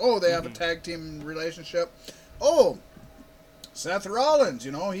with like, oh, they have a tag team relationship. Oh, Seth Rollins,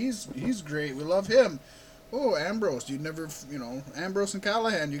 he's great. We love him. Oh, Ambrose, Ambrose and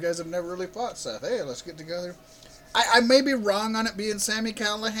Callahan, you guys have never really fought, Seth. Hey, let's get together. I may be wrong on it being Sami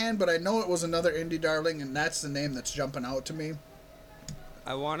Callahan, but I know it was another indie darling, and that's the name that's jumping out to me.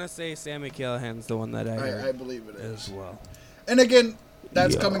 I want to say Sami Callahan's the one that I heard I believe it is. as well. And again,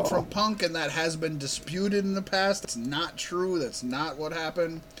 that's coming from Punk, and that has been disputed in the past. It's not true. That's not what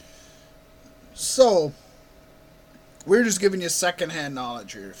happened. So, we're just giving you secondhand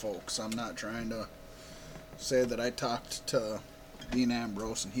knowledge here, folks. I'm not trying to say that I talked to Dean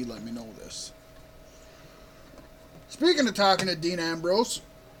Ambrose and he let me know this. Speaking of talking to Dean Ambrose,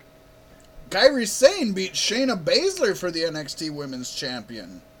 Kairi Sane beat Shayna Baszler for the NXT Women's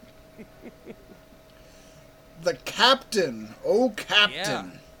Champion. The captain. Oh,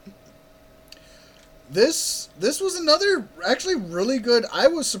 captain. Yeah. This was another actually really good. I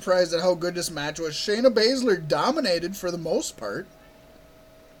was surprised at how good this match was. Shayna Baszler dominated for the most part.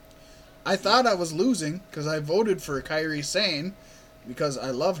 I thought I was losing because I voted for Kairi Sane because I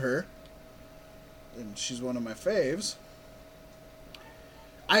love her. And she's one of my faves.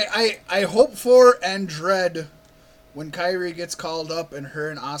 I hope for and dread when Kairi gets called up and her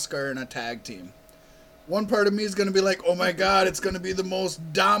and Asuka are in a tag team. One part of me is going to be like, oh my god, it's going to be the most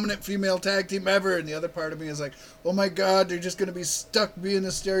dominant female tag team ever. And the other part of me is like, oh my god, they're just going to be stuck being a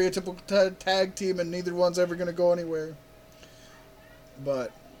stereotypical tag team and neither one's ever going to go anywhere.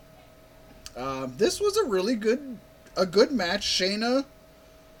 But this was a really good match. Shayna,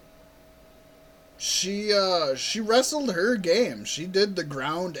 she wrestled her game. She did the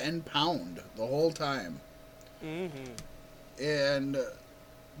ground and pound the whole time. Mm-hmm. And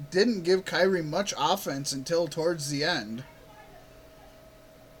didn't give Kairi much offense until towards the end.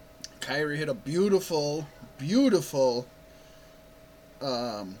 Kairi hit a beautiful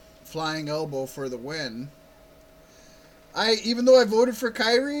flying elbow for the win. Even though I voted for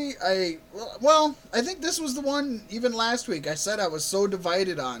Kairi, I think this was the one, even last week, I said I was so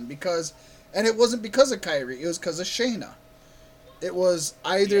divided on because, and it wasn't because of Kairi, it was because of Shayna. It was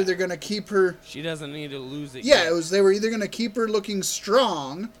either they're going to keep her... She doesn't need to lose it yet. Yeah, they were either going to keep her looking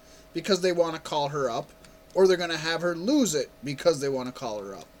strong because they want to call her up, or they're going to have her lose it because they want to call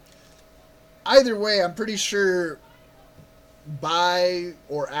her up. Either way, I'm pretty sure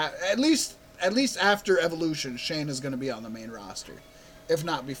at least after Evolution, Shayna's going to be on the main roster, if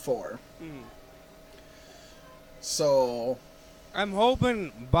not before. So... I'm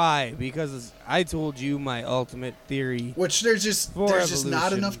hoping because I told you my ultimate theory. Which there's just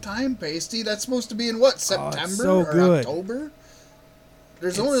not enough time, Pasty. That's supposed to be in September or October?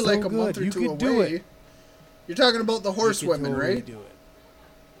 There's only like a month or two away. You're talking about the horsewomen, right? Do it.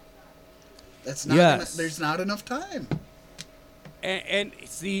 That's not there's not enough time. And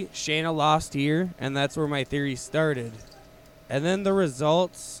see, Shayna lost here, and that's where my theory started. And then the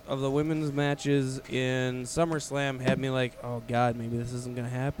results of the women's matches in SummerSlam had me like, oh, God, maybe this isn't going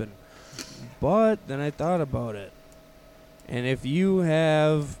to happen. But then I thought about it. And if you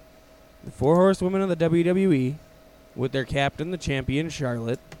have the 4 horsewomen of the WWE with their captain, the champion,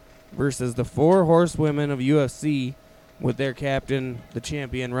 Charlotte, versus the 4 horsewomen of UFC with their captain, the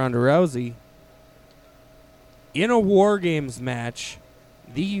champion, Ronda Rousey, in a War Games match...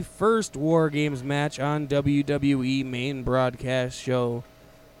 The first War Games match on WWE main broadcast show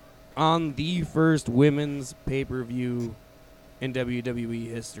on the first women's pay-per-view in WWE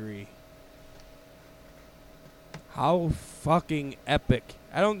history. How fucking epic.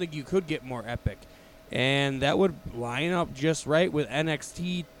 I don't think you could get more epic. And that would line up just right with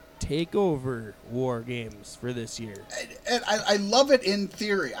NXT TakeOver War Games for this year. And I love it in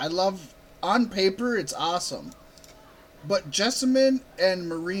theory. On paper, it's awesome. But Jessamine and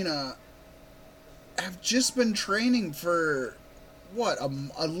Marina have just been training for,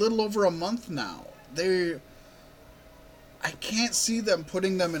 a little over a month now. I can't see them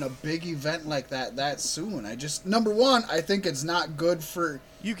putting them in a big event like that soon. Number one, I think it's not good for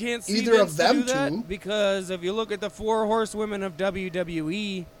you can't see either of them two. Because if you look at the 4 horsewomen of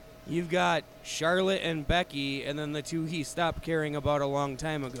WWE, you've got Charlotte and Becky, and then the 2 he stopped caring about a long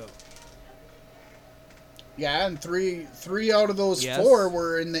time ago. Yeah, and three out of those 4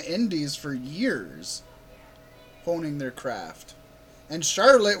 were in the indies for years, honing their craft. And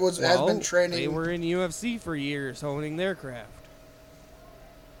Charlotte has been training. They were in UFC for years, honing their craft.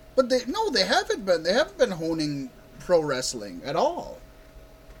 But they haven't been. They haven't been honing pro wrestling at all.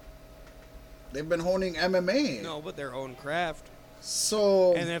 They've been honing MMA. No, but their own craft.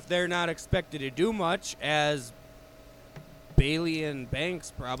 So. And if they're not expected to do much, as Bayley and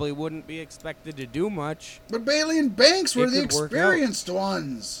Banks probably wouldn't be expected to do much. But Bayley and Banks were the experienced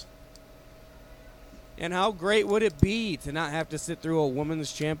ones. And how great would it be to not have to sit through a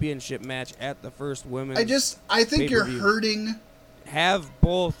women's championship match at the first women's I think you're pay-per-view? hurting. Have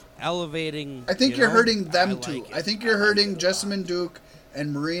both elevating. I think you're hurting them I too. like it. I think you're hurting Jessamine Duke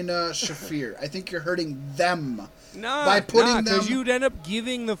and Marina Shafir. I think you're hurting them. By putting them, because you'd end up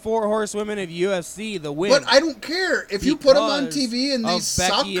giving the 4 horsewomen of UFC the win. But I don't care if you put them on because TV and they of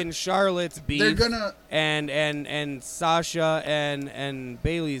suck. Becky and Charlotte's beef. They're gonna. and Sasha and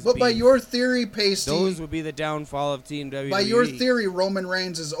Bailey's But beef. by your theory, Pasty, those would be the downfall of Team WWE. by your theory, Roman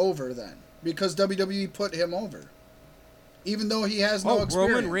Reigns is over then because WWE put him over, even though he has no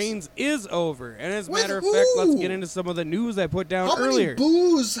experience. Roman Reigns is over. And as a With matter of fact, let's who? get into some of the news I put down How earlier. many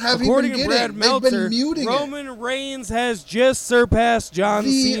boos have According he to been Brad getting? Meltzer, They've been muting it. Roman Reigns has just surpassed John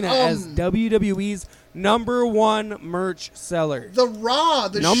Cena as WWE's #1 merch seller. The Raw,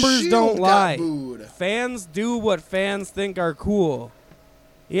 the Numbers Shield don't lie. got booed. Fans do what fans think are cool.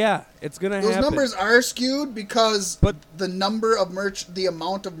 Yeah, it's gonna Those happen. numbers are skewed because But- the the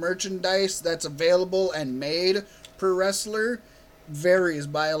amount of merchandise that's available and made per wrestler varies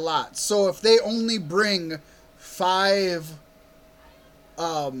by a lot. So if they only bring 5,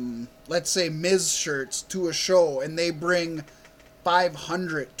 let's say Miz shirts to a show, and they bring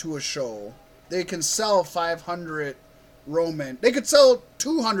 500 to a show, they can sell 500 Roman. They could sell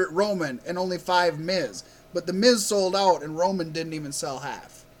 200 Roman and only 5 Miz. But the Miz sold out and Roman didn't even sell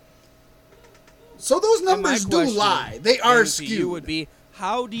half. So those And my numbers do question lie. They are then to skewed. you would be,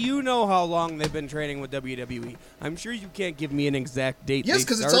 how do you know how long they've been training with WWE? I'm sure you can't give me an exact date. Yes,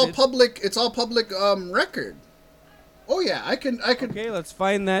 because it's all public. It's all public record. Oh yeah, I could. Okay, let's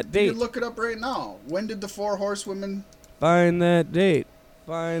find that You date. can look it up right now. When did the 4 horsewomen? Find that date.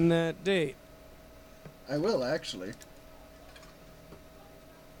 Find that date. I will actually.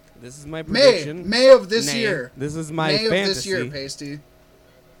 This is my prediction. May of this Nay. year. This is my May fantasy. of this year, Pasty.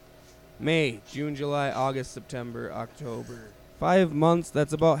 May, June, July, August, September, October. 5 months.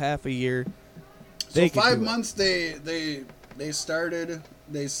 That's about half a year. So could 5 do it. months they started.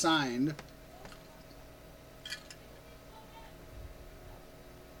 They signed.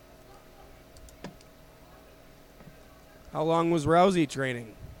 How long was Rousey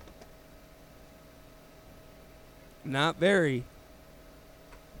training? Not very.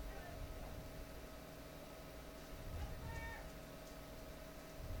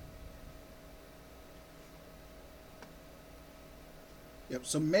 Yep.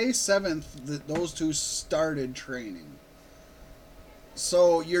 So May 7th, those two started training.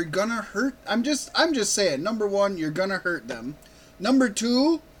 So you're gonna hurt. I'm just saying. Number one, you're gonna hurt them. Number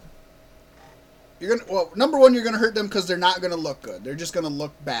two, number one, you're gonna hurt them because they're not gonna look good. They're just gonna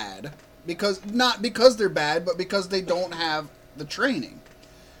look bad not because they're bad, but because they don't have the training.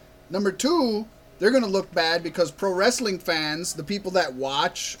 Number two, they're gonna look bad because pro wrestling fans, the people that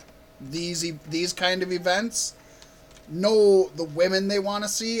watch these kind of events, know the women they want to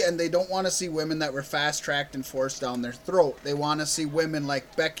see, and they don't want to see women that were fast-tracked and forced down their throat. They want to see women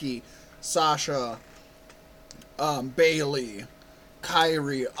like Becky, Sasha, Bailey,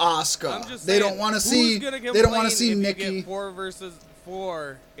 Kyrie, Asuka. They don't want to see. They don't want to see Nikki. You get 4 versus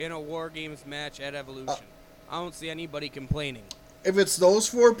 4 in a War Games match at Evolution. I don't see anybody complaining. If it's those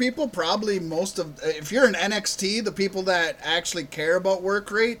 4 people, probably most of. If you're in NXT, the people that actually care about work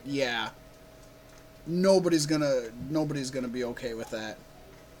rate, yeah. Nobody's gonna be okay with that.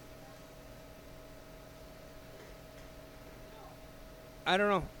 I don't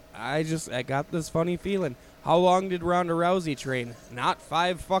know. I got this funny feeling. How long did Ronda Rousey train? Not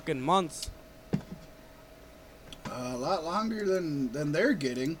 5 fucking months. A lot longer than they're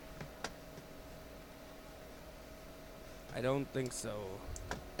getting. I don't think so.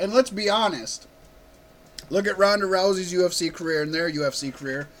 And let's be honest. Look at Ronda Rousey's UFC career and their UFC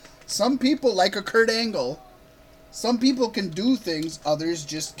career. Some people, like a Kurt Angle, some people can do things others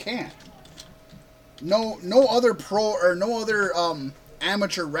just can't. No other pro or no other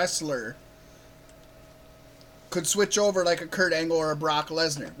amateur wrestler could switch over like a Kurt Angle or a Brock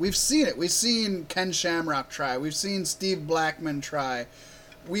Lesnar. We've seen it. We've seen Ken Shamrock try. We've seen Steve Blackman try.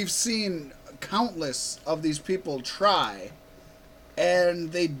 We've seen countless of these people try,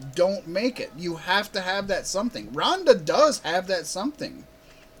 and they don't make it. You have to have that something. Ronda does have that something.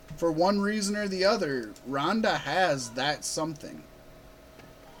 For one reason or the other, Ronda has that something.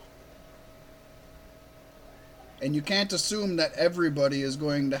 And you can't assume that everybody is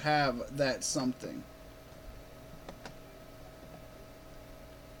going to have that something.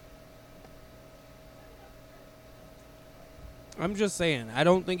 I'm just saying, I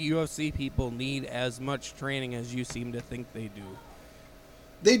don't think UFC people need as much training as you seem to think they do.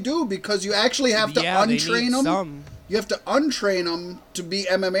 They do, because you actually have to untrain them. Some. You have to untrain them to be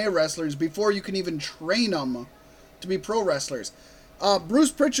MMA wrestlers before you can even train them to be pro wrestlers.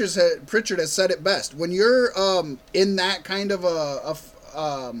 Bruce Pritchard has said it best. When you're in that kind of a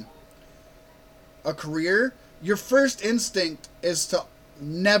career, your first instinct is to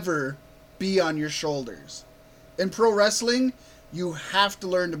never be on your shoulders. In pro wrestling, you have to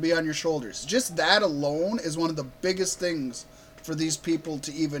learn to be on your shoulders. Just that alone is one of the biggest things for these people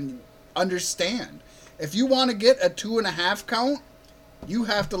to even understand. If you want to get a 2.5 count, you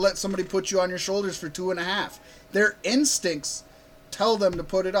have to let somebody put you on your shoulders for 2.5. Their instincts tell them to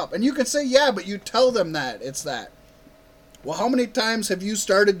put it up. And you can say, yeah, but you tell them that it's that. Well, how many times have you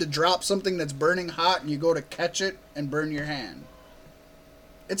started to drop something that's burning hot and you go to catch it and burn your hand?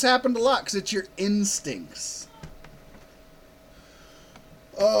 It's happened a lot because it's your instincts.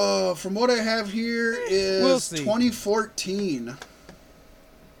 From what I have here is 2014.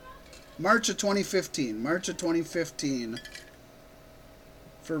 March of 2015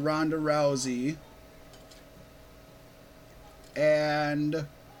 for Ronda Rousey. And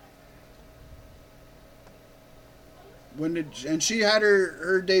she had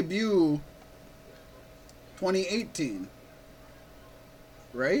her debut 2018.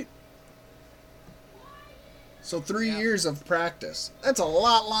 Right? So 3 years of practice. That's a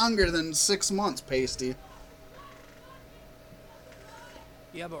lot longer than 6 months, Pasty.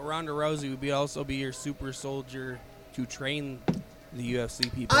 Yeah, but Ronda Rousey would also be your super soldier to train the UFC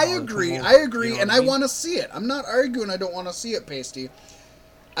people. I agree, you know, and I want to see it. I'm not arguing I don't want to see it, Pasty.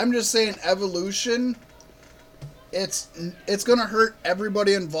 I'm just saying evolution, it's going to hurt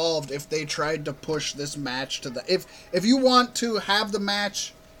everybody involved if they tried to push this match to the... If you want to have the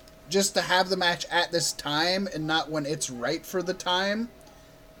match just to have the match at this time and not when it's right for the time,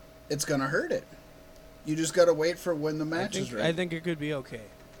 it's going to hurt it. You just got to wait for when the match is right. I think it could be okay.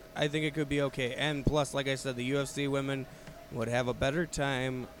 And plus, like I said, the UFC women would have a better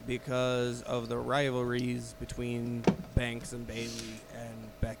time because of the rivalries between Banks and Bayley and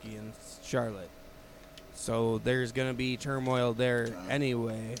Becky and Charlotte. So there's going to be turmoil there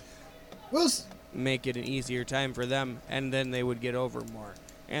anyway. Make it an easier time for them, and then they would get over more.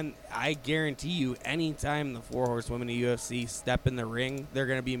 And I guarantee you, anytime the 4 horsewomen of UFC step in the ring, they're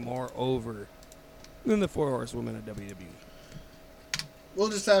going to be more over than the 4 horsewomen of WWE. We'll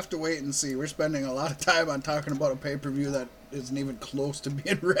just have to wait and see. We're spending a lot of time on talking about a pay-per-view that isn't even close to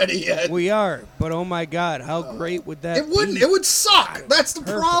being ready yet. We are, but oh my God, how great would that be? It would suck. That's the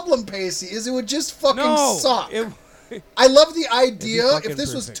problem, Pacey, is it would just fucking suck. I love the idea. If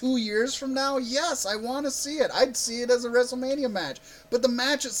this was 2 years from now, yes, I want to see it. I'd see it as a WrestleMania match. But the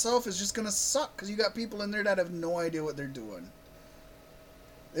match itself is just going to suck because you got people in there that have no idea what they're doing.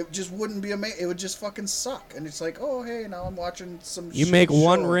 It just wouldn't be amazing. It would just fucking suck. And it's like, oh, hey, now I'm watching some You make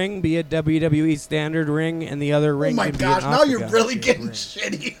one ring be a WWE standard ring and the other ring can be an octagon. Oh my gosh, now you're really getting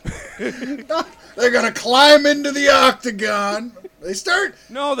shitty. They're going to climb into the octagon. They start...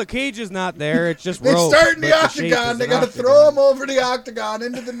 No, the cage is not there. It's just They rope, start in the but octagon. They got to throw them over the octagon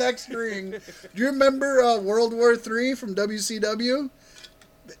into the next ring. Do you remember World War III from WCW?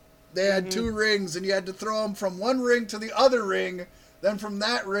 They had 2 rings, and you had to throw them from one ring to the other ring. Then from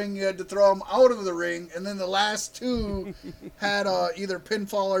that ring, you had to throw them out of the ring. And then the last 2 had either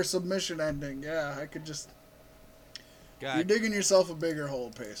pinfall or submission ending. Yeah, I could just... God. You're digging yourself a bigger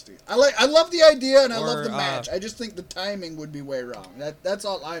hole, Pasty. I love the idea and I love the match. I just think the timing would be way wrong. That's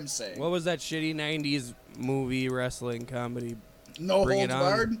all I'm saying. What was that shitty 90s movie wrestling comedy? No Holds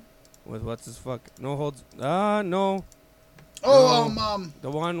Barred? With what's his fuck? No Holds... no. Oh, no.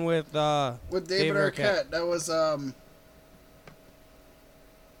 The one with David Arquette. That was,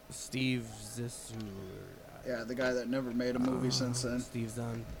 Steve Zissou. Yeah, the guy that never made a movie since then. Steve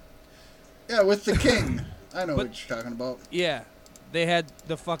Zahn. Yeah, with the King. I know what you're talking about. Yeah. They had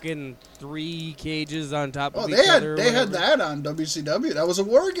the fucking 3 cages on top of each other. They had that on WCW. That was a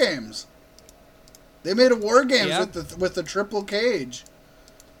War Games. They made a War Games with the triple cage.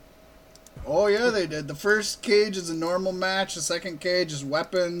 Oh, yeah, they did. The first cage is a normal match. The second cage is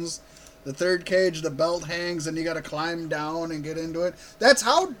weapons. The third cage, the belt hangs, and you got to climb down and get into it. That's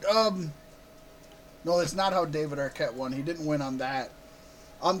how... No, that's not how David Arquette won. He didn't win on that.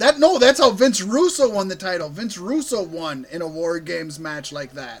 That's how Vince Russo won the title. Vince Russo won in a War Games match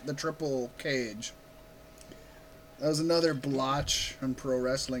like that, the triple cage. That was another blotch on pro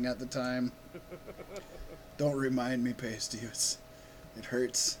wrestling at the time. Don't remind me, Pasty. It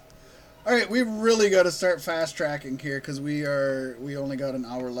hurts. All right, we really got to start fast tracking here because we only got an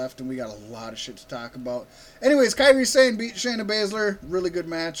hour left and we got a lot of shit to talk about. Anyways, Kairi Sane beat Shayna Baszler. Really good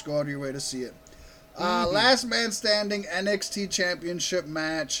match. Go out of your way to see it. Last man standing NXT Championship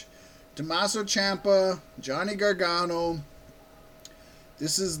match. Tommaso Ciampa, Johnny Gargano.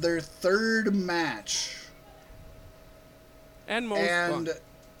 This is their third match. And most fun.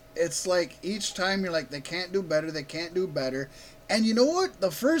 It's like each time you're like, they can't do better, they can't do better. And you know what? The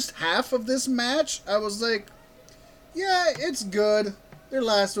first half of this match, I was like, yeah, it's good. Their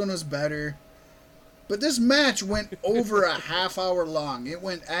last one was better. But this match went over a half hour long. It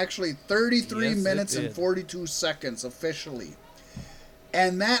went actually 33 minutes and 42 seconds officially.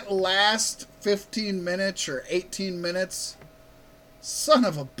 And that last 15 minutes or 18 minutes, son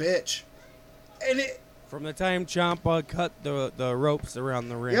of a bitch. And it... From the time Ciampa cut the ropes around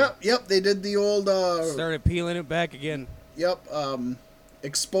the ring. Yep, they did the old... started peeling it back again. Yep,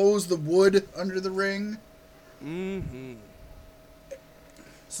 expose the wood under the ring. Mm-hmm.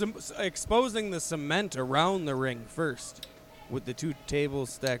 Exposing the cement around the ring first, with the two tables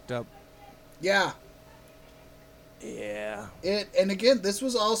stacked up. Yeah. Yeah. And again, this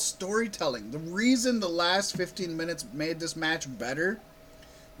was all storytelling. The reason the last 15 minutes made this match better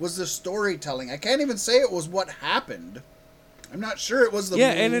was the storytelling. I can't even say it was what happened. I'm not sure it was the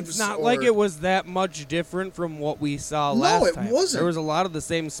moves. And it's not like it was that much different from what we saw last time. No, it wasn't. There was a lot of the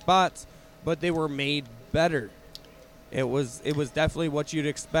same spots, but they were made better. It was definitely what you'd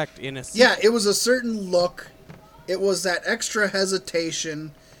expect in a sequel. Yeah, it was a certain look. It was that extra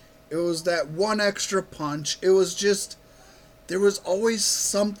hesitation. It was that one extra punch. It was just... There was always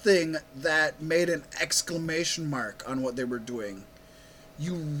something that made an exclamation mark on what they were doing.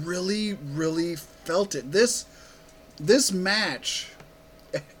 You really, really felt it. This match,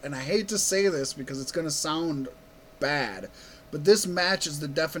 and I hate to say this because it's going to sound bad, but this match is the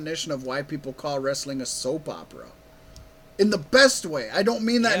definition of why people call wrestling a soap opera. In the best way. I don't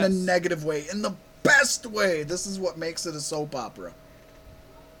mean that in a negative way. In the best way. This is what makes it a soap opera.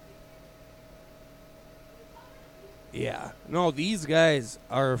 Yeah. No, these guys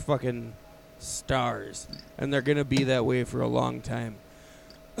are fucking stars. And they're going to be that way for a long time.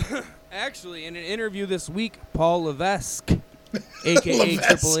 Actually, in an interview this week, Paul Levesque, a.k.a.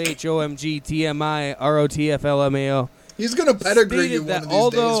 Triple H, OMG, TMI, ROTFLMAO. He's going to pedigree you one of these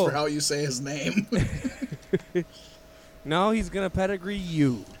days for how you say his name. No, he's going to pedigree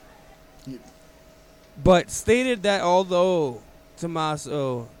you. But stated that although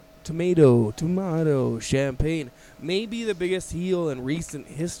Tommaso Champagne may be the biggest heel in recent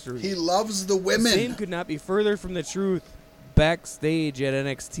history, he loves the women. The same could not be further from the truth backstage at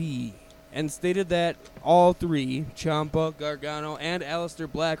NXT, and stated that all three, Ciampa, Gargano, and Aleister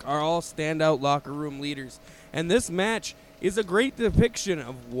Black, are all standout locker room leaders. And this match is a great depiction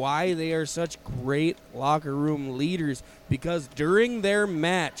of why they are such great locker room leaders, because during their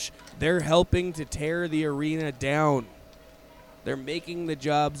match, they're helping to tear the arena down. They're making the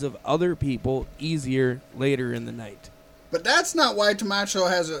jobs of other people easier later in the night. But that's not why Tommaso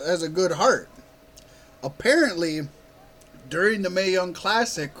has a good heart. Apparently, during the Mae Young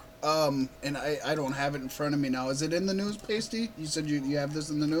Classic, and I don't have it in front of me now. Is it in the news, Pasty? You said you have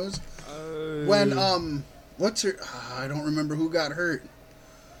this in the news? When, what's her... I don't remember who got hurt.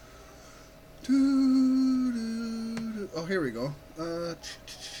 Oh, here we go.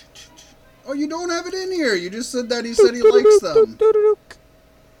 Oh, you don't have it in here. You just said that he said he likes them.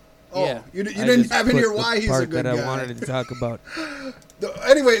 Oh, yeah, you didn't have in here why he's a good guy. That I wanted to talk about.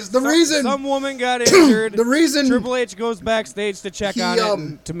 Anyways, the reason... Some woman got injured. The reason... Triple H goes backstage to check on it,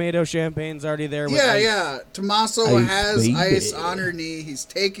 and Tomato Champagne's already there with ice. Yeah. Tommaso has ice on her knee. He's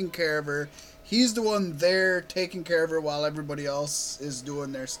taking care of her. He's the one there taking care of her while everybody else is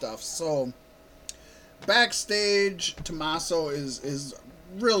doing their stuff. So, backstage, Tommaso is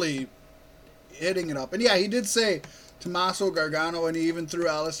really hitting it up. And yeah, he did say Tommaso, Gargano, and he even threw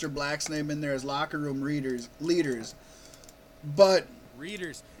Aleister Black's name in there as locker room leaders. But...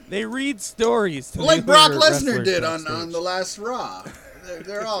 Readers. They read stories. Like Brock Lesnar did on the last Raw.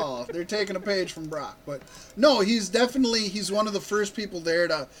 They're taking a page from Brock. But no, he's one of the first people there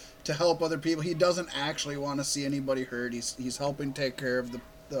to help other people. He doesn't actually want to see anybody hurt. He's helping take care of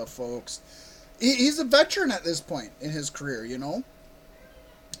the folks. He's a veteran at this point in his career, you know?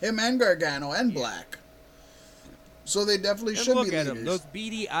 Him and Gargano and Black. So they definitely should be leaders. Look at him. Those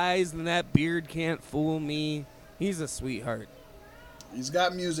beady eyes and that beard can't fool me. He's a sweetheart. He's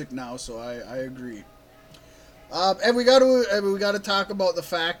got music now, so I agree. And we got to talk about the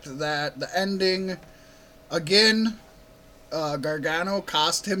fact that the ending, again, Gargano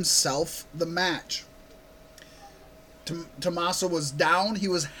cost himself the match. Tommaso was down. He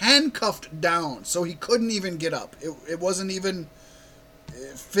was handcuffed down, so he couldn't even get up. It wasn't even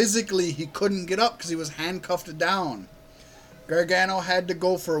physically he couldn't get up because he was handcuffed down. Gargano had to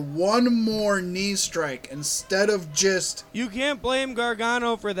go for one more knee strike instead of just... You can't blame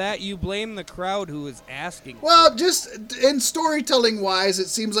Gargano for that. You blame the crowd who is asking. Well, just in storytelling-wise, it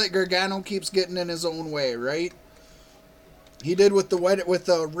seems like Gargano keeps getting in his own way, right? He did with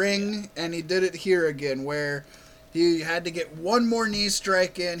the ring, and he did it here again, where he had to get one more knee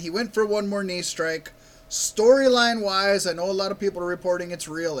strike in. He went for one more knee strike. Storyline-wise, I know a lot of people are reporting it's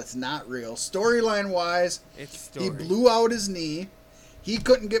real. It's not real. Storyline-wise, he blew out his knee. He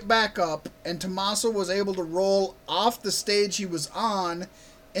couldn't get back up, and Tommaso was able to roll off the stage he was on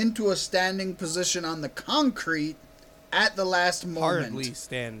into a standing position on the concrete at the last moment. Hardly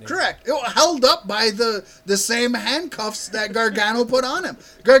standing. Correct. It was held up by the same handcuffs that Gargano put on him.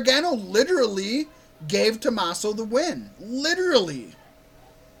 Gargano literally gave Tommaso the win. Literally.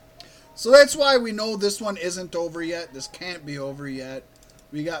 So that's why we know this one isn't over yet. This can't be over yet.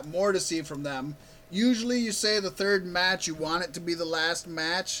 We got more to see from them. Usually you say the third match, you want it to be the last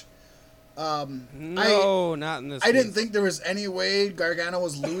match. No, not in this I didn't case. think there was any way Gargano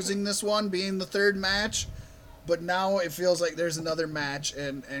was losing this one, being the third match. But now it feels like there's another match,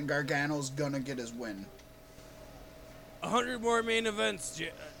 and Gargano's going to get his win. 100 more main events,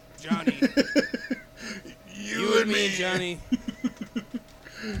 Johnny. You and me, Johnny.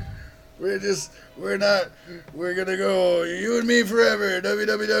 We're gonna go you and me forever.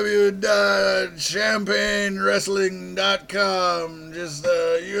 www.champagnerwrestling.com. Just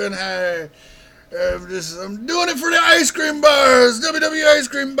you and I. I'm doing it for the ice cream bars. WWE ice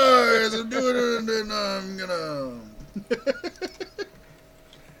cream bars. I'm doing it, and I'm gonna.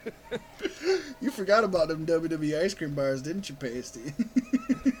 You forgot about them WWE ice cream bars, didn't you, Pasty?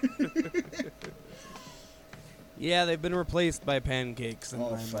 Yeah, they've been replaced by pancakes in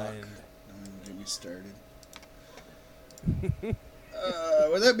my mind. Don't get me started.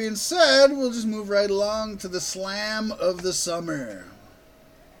 With that being said, we'll just move right along to the Slam of the Summer.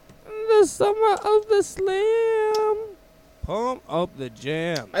 The Summer of the Slam. Pump up the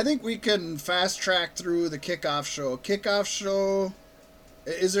jam. I think we can fast track through the kickoff show. Kickoff show.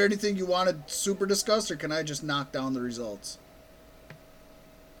 Is there anything you want to super discuss, or can I just knock down the results?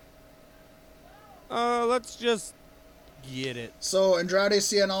 Let's just get it. So Andrade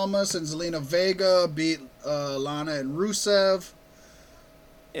Cien Almas and Zelina Vega beat Lana and Rusev.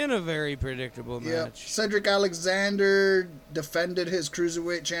 In a very predictable match. Cedric Alexander defended his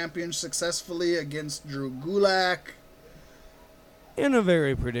Cruiserweight champion successfully against Drew Gulak. In a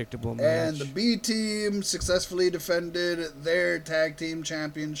very predictable match. And the B team successfully defended their tag team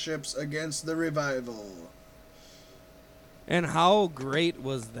championships against the Revival. And how great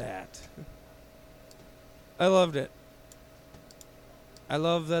was that? I loved it. I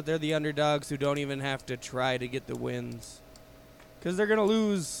love that they're the underdogs who don't even have to try to get the wins. Because they're going to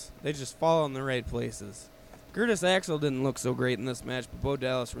lose. They just fall in the right places. Curtis Axel didn't look so great in this match, but Bo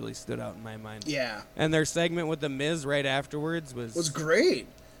Dallas really stood out in my mind. Yeah. And their segment with The Miz right afterwards was great.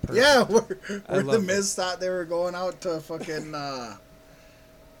 perfect. Yeah, where The it. Miz thought they were going out to fucking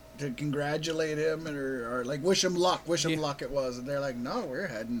to congratulate him or like wish him luck. Wish him luck it was. And they're like, no, we're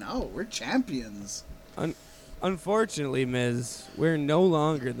heading out. We're champions. Unfortunately, Miz, we're no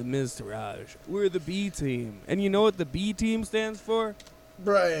longer the Miz Taraj. We're the B team. And you know what the B team stands for?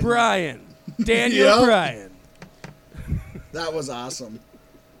 Brian. Daniel Yep. Bryan. That was awesome.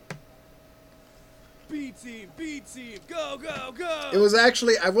 B team, go, go, go. It was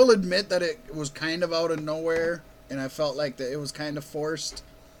actually, I will admit that it was kind of out of nowhere, and I felt like that it was kind of forced.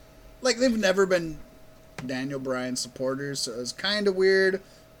 Like, they've never been Daniel Bryan supporters, so it was kind of weird,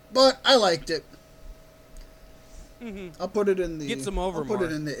 but I liked it. Mm-hmm. I'll put it in the... Gets them over I'll put more.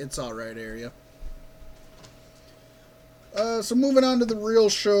 it in the It's Alright area. So moving on to the real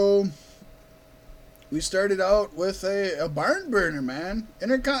show, we started out with a barn burner, man.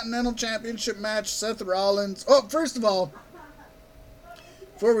 Intercontinental Championship match, Seth Rollins. Oh, first of all,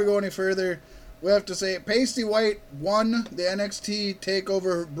 before we go any further, we have to say Pasty White won the NXT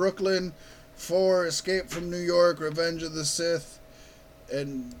TakeOver Brooklyn for Escape from New York, Revenge of the Sith,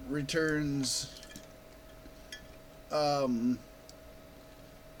 and returns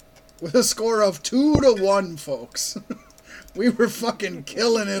with a score of 2-1, folks. We were fucking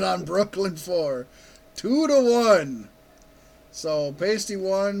killing it on Brooklyn 4. 2-1. So Pasty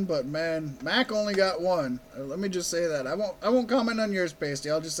won, but man, Mac only got one. Let me just say that. I won't comment on yours,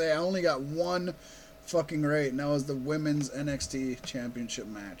 Pasty. I'll just say I only got one fucking right, and that was the women's NXT championship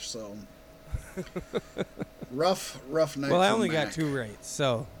match. So rough night. Well, I for only Mac. got two right,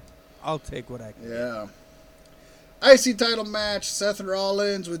 so I'll take what I can. Yeah. IC title match, Seth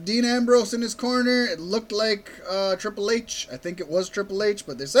Rollins with Dean Ambrose in his corner. It looked like Triple H. I think it was Triple H,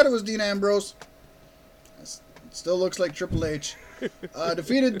 but they said it was Dean Ambrose. Still looks like Triple H.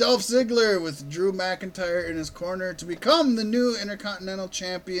 Defeated Dolph Ziggler with Drew McIntyre in his corner to become the new Intercontinental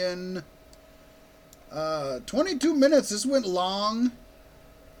Champion. 22 minutes. This went long.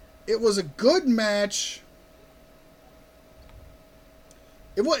 It was a good match.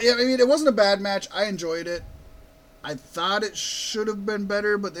 It wasn't a bad match. I enjoyed it. I thought it should have been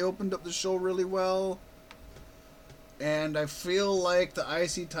better, but they opened up the show really well. And I feel like the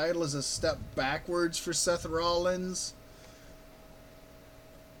IC title is a step backwards for Seth Rollins.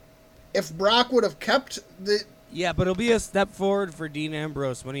 If Brock would have kept the... Yeah, but it'll be a step forward for Dean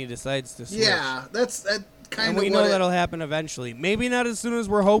Ambrose when he decides to switch. Yeah, that's kind and of we know that'll happen eventually. Maybe not as soon as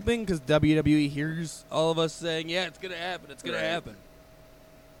we're hoping, because WWE hears all of us saying, yeah, it's going to happen, it's going to happen.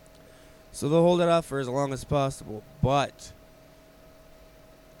 So they'll hold it off for as long as possible. But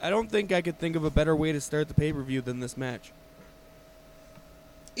I don't think I could think of a better way to start the pay-per-view than this match.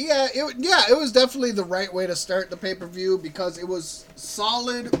 Yeah, it was definitely the right way to start the pay-per-view because it was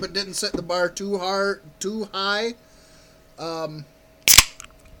solid but didn't set the bar too high.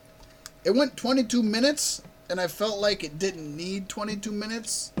 It went 22 minutes, and I felt like it didn't need 22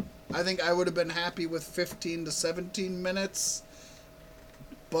 minutes. I think I would have been happy with 15 to 17 minutes.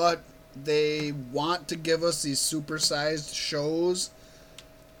 But they want to give us these supersized shows,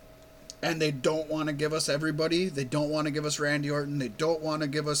 and they don't want to give us everybody. They don't want to give us Randy Orton. They don't want to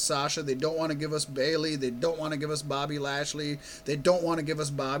give us Sasha. They don't want to give us Bayley. They don't want to give us Bobby Lashley. They don't want to give us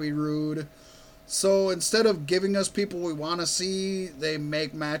Bobby Roode. So instead of giving us people we want to see, they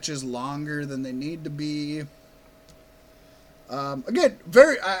make matches longer than they need to be. Again,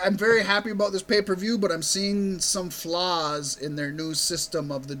 I'm very happy about this pay-per-view, but I'm seeing some flaws in their new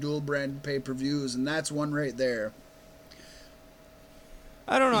system of the dual-brand pay-per-views, and that's one right there.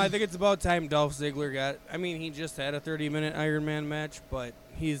 I don't know. I think it's about time Dolph Ziggler got... I mean, he just had a 30-minute Iron Man match, but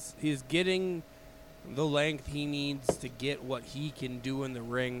he's getting the length he needs to get what he can do in the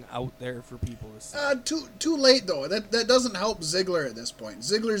ring out there for people to see. Too late, though. That doesn't help Ziggler at this point.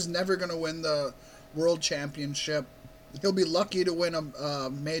 Ziggler's never going to win the World Championship. He'll be lucky to win a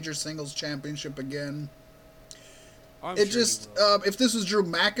major singles championship again. If this was Drew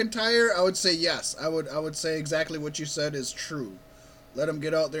McIntyre, I would say yes. I would say exactly what you said is true. Let him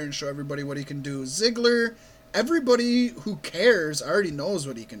get out there and show everybody what he can do. Ziggler, everybody who cares already knows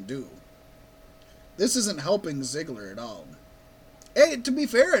what he can do. This isn't helping Ziggler at all. Hey, to be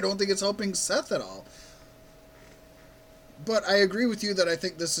fair, I don't think it's helping Seth at all. But I agree with you that I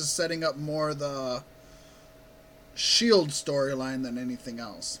think this is setting up more the Shield storyline than anything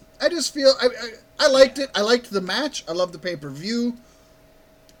else. I just feel I liked it. I liked the match. I love the pay-per-view.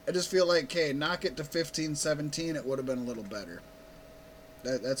 I just feel like, hey, knock it to 15, 17, it would have been a little better.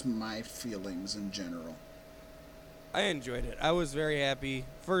 That's my feelings in general. I enjoyed it. I was very happy.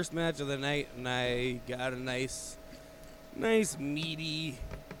 First match of the night, and I got a nice meaty,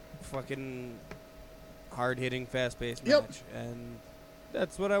 fucking hard-hitting, fast-paced match. And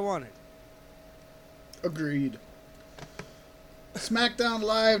that's what I wanted. Agreed. SmackDown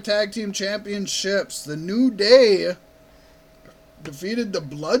Live Tag Team Championships. The New Day defeated the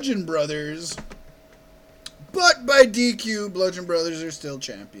Bludgeon Brothers. But by DQ, Bludgeon Brothers are still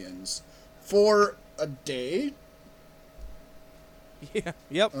champions. For a day? Yeah,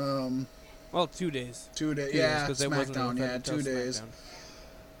 yep. Well, 2 days. 2 days, 2 yeah. days, SmackDown, yeah, 2 days.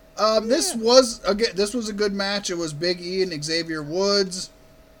 SmackDown. This was a good match. It was Big E and Xavier Woods.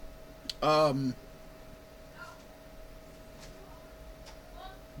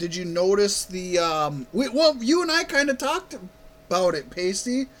 Did you notice the you and I kind of talked about it,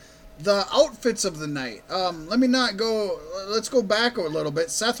 Pasty. The outfits of the night. Let's go back a little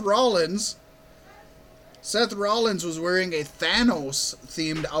bit. Seth Rollins was wearing a Thanos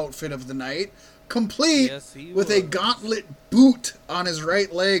themed outfit of the night, complete with a gauntlet boot on his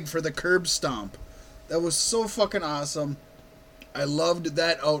right leg for the curb stomp. That was so fucking awesome. I loved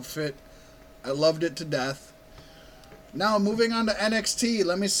that outfit. I loved it to death. Now, moving on to NXT,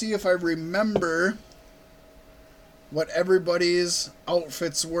 let me see if I remember what everybody's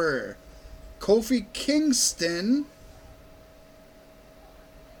outfits were. Kofi Kingston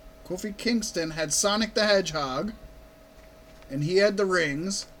had Sonic the Hedgehog, and he had the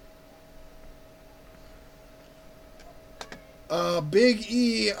rings. Big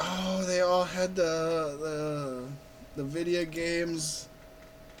E, they all had the video games.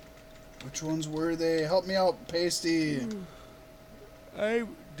 Which ones were they? Help me out, Pasty. I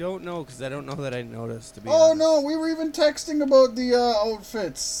don't know, because I don't know that I noticed, to be honest. No, we were even texting about the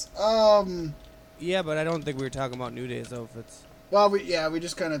outfits. Yeah, but I don't think we were talking about New Day's outfits. Well, we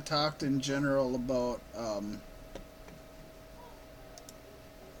just kind of talked in general about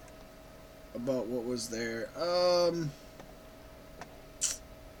about what was there.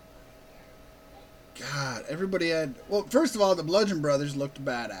 God, everybody had... Well, first of all, the Bludgeon Brothers looked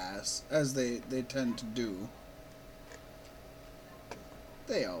badass, as they tend to do.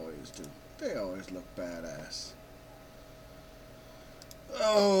 They always do. They always look badass.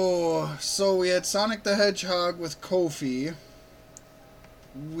 Oh, so we had Sonic the Hedgehog with Kofi.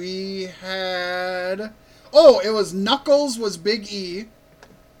 We had... Oh, it was Knuckles was Big E.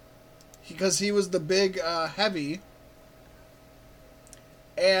 Because he was the big heavy.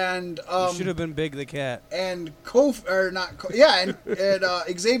 And should have been Big the Cat. and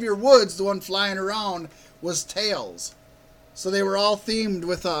Xavier Woods, the one flying around, was Tails. So they were all themed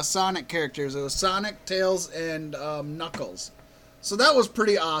with Sonic characters. It was Sonic, Tails, and Knuckles. So that was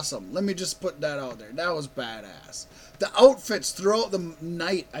pretty awesome. Let me just put that out there. That was badass. The outfits throughout the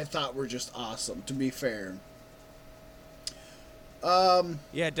night I thought were just awesome, to be fair.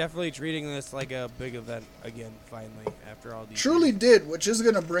 Yeah, definitely treating this like a big event again, finally, after all these Truly years. did, which is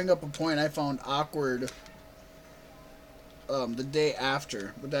going to bring up a point I found awkward the day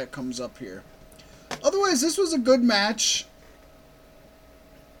after, but that comes up here. Otherwise, this was a good match.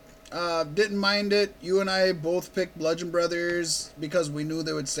 Didn't mind it. You and I both picked Bludgeon Brothers because we knew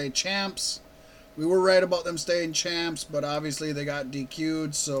they would stay champs. We were right about them staying champs, but obviously they got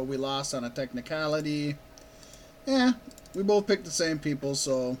DQ'd, so we lost on a technicality. Yeah, we both picked the same people,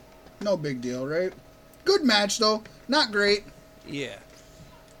 so no big deal, right? Good match, though. Not great. Yeah.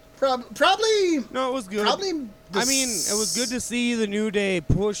 Probably... No, it was good. Probably... I mean, it was good to see the New Day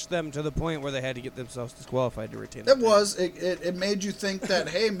push them to the point where they had to get themselves disqualified to retain the It title. was. It made you think that,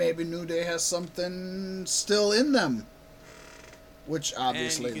 hey, maybe New Day has something still in them. Which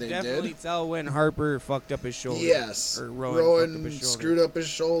obviously and you they can definitely did. tell when Harper fucked up his shoulder. Yes. Or Rowan fucked up his shoulder. screwed up his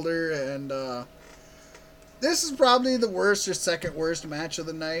shoulder, and this is probably the worst or second worst match of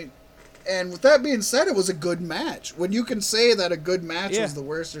the night. And with that being said, it was a good match. When you can say that a good match was the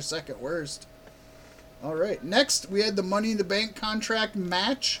worst or second worst. All right. Next, we had the Money in the Bank contract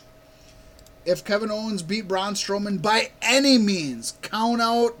match. If Kevin Owens beat Braun Strowman by any means, count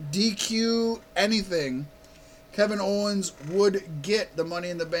out, DQ, anything, Kevin Owens would get the Money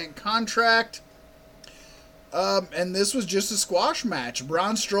in the Bank contract. And this was just a squash match.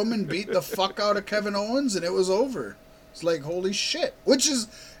 Braun Strowman beat the fuck out of Kevin Owens, and it was over. It's like, holy shit. Which is,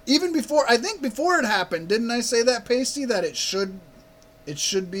 even before, I think before it happened, didn't I say that, Pasty, that it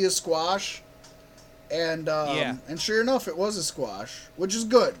should be a squash? And and sure enough, it was a squash, which is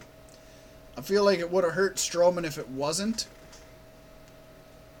good. I feel like it would have hurt Strowman if it wasn't.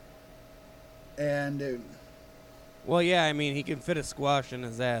 And Well, yeah, I mean, he can fit a squash in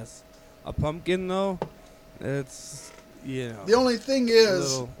his ass. A pumpkin, though, it's, you know, the only thing a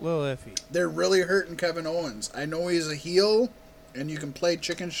is, little iffy. they're really hurting Kevin Owens. I know he's a heel, and you can play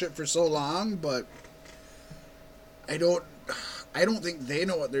chicken shit for so long, but I don't think they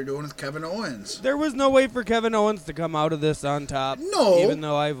know what they're doing with Kevin Owens. There was no way for Kevin Owens to come out of this on top. No. Even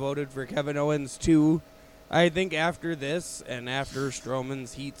though I voted for Kevin Owens too. I think after this and after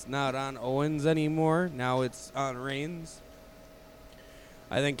Strowman's heat's not on Owens anymore, now it's on Reigns.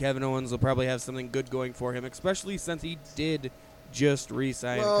 I think Kevin Owens will probably have something good going for him, especially since he did just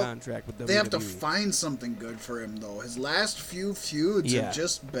re-sign a contract with WWE. They have to find something good for him, though. His last few feuds have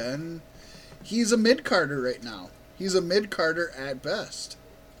just been... He's a mid-carder right now. He's a mid-carder at best.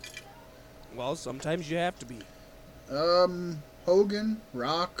 Well, sometimes you have to be. Hogan,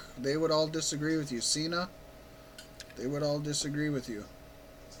 Rock, they would all disagree with you. Cena, they would all disagree with you.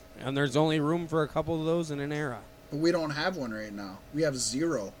 And there's only room for a couple of those in an era. But we don't have one right now. We have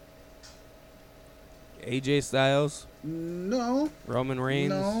zero. AJ Styles, No. Roman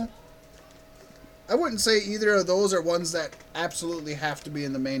Reigns. No. I wouldn't say either of those are ones that absolutely have to be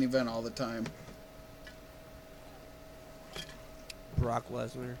in the main event all the time. Brock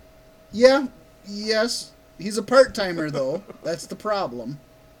Lesnar. Yeah, yes. He's a part-timer, though. That's the problem.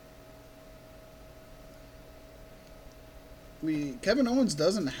 Kevin Owens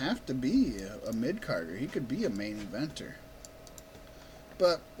doesn't have to be a mid-carder. He could be a main eventer.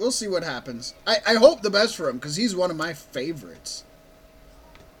 But we'll see what happens. I hope the best for him, because he's one of my favorites.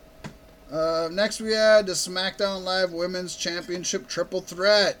 Next we had the SmackDown Live Women's Championship Triple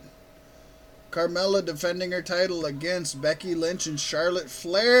Threat. Carmella defending her title against Becky Lynch and Charlotte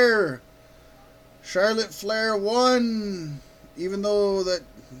Flair. Charlotte Flair won, even though that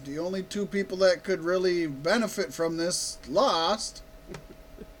the only two people that could really benefit from this lost.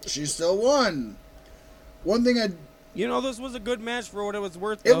 She still won. One thing You know, this was a good match for what it was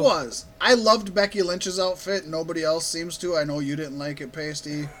worth, It though. was. I loved Becky Lynch's outfit. Nobody else seems to. I know you didn't like it,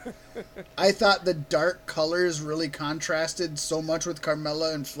 Pasty. I thought the dark colors really contrasted so much with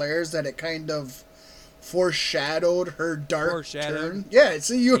Carmella and Flair's that it kind of foreshadowed her dark turn. Yeah,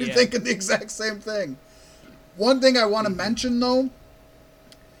 see, you were thinking the exact same thing. One thing I want to mention, though,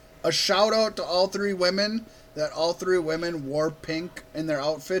 a shout out to all three women, that all three women wore pink in their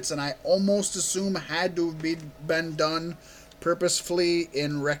outfits, and I almost assume had to have been done purposefully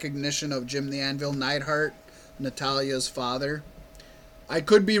in recognition of Jim the Anvil Neidhart, Natalia's father. I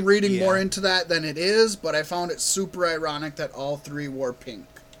could be reading more into that than it is, but I found it super ironic that all three wore pink.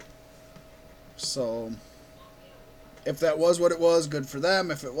 So, if that was what it was, good for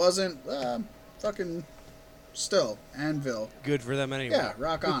them. If it wasn't, fucking still, Anvil. Good for them anyway. Yeah,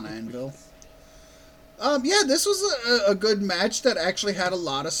 rock on, Anvil. Yeah, this was a good match that actually had a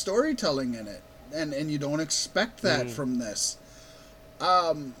lot of storytelling in it. And you don't expect that from this.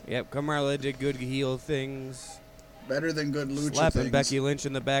 Yep, Carmella did good heel things. Better than good lucha Slapping things. Becky Lynch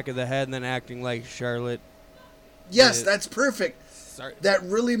in the back of the head and then acting like Charlotte. Yes, that's perfect. That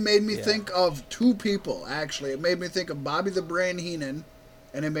really made me think of two people, actually. It made me think of Bobby the Brain Heenan,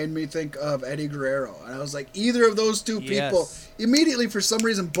 and it made me think of Eddie Guerrero. And I was like, either of those two people, immediately for some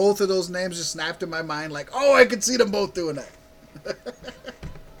reason, both of those names just snapped in my mind like, oh, I could see them both doing that.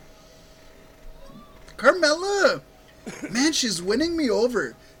 Carmella, man, she's winning me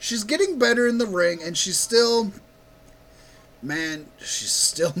over. She's getting better in the ring, and she's still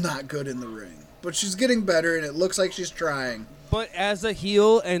not good in the ring. But she's getting better, and it looks like she's trying. But as a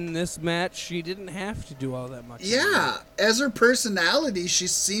heel in this match, she didn't have to do all that much. Yeah, as her personality, she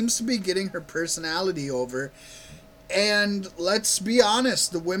seems to be getting her personality over. And let's be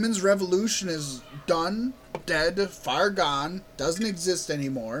honest, the women's revolution is done, dead, far gone, doesn't exist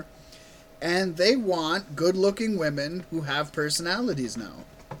anymore. And they want good-looking women who have personalities now.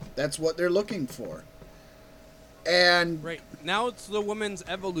 That's what they're looking for. And right now it's the women's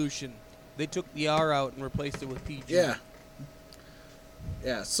evolution. They took the R out and replaced it with PG.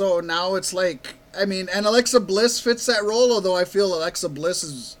 Yeah, so now it's like, I mean, and Alexa Bliss fits that role, although I feel Alexa Bliss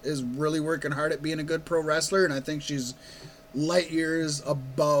is really working hard at being a good pro wrestler, and I think she's light years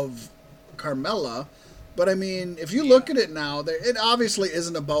above Carmella. But, I mean, if you look at it now, it obviously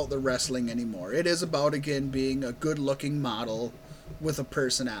isn't about the wrestling anymore. It is about, again, being a good-looking model with a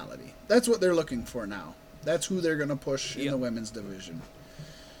personality. That's what they're looking for now. That's who they're going to push in the women's division.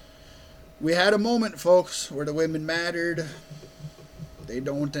 We had a moment, folks, where the women mattered. They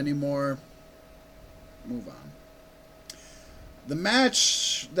don't anymore. Move on. The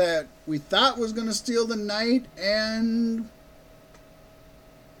match that we thought was going to steal the night, and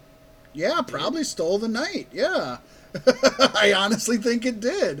probably stole the night. Yeah. I honestly think it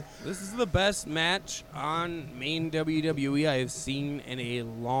did. This is the best match on main WWE I have seen in a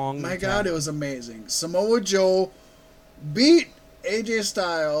long time. My God, it was amazing. Samoa Joe beat AJ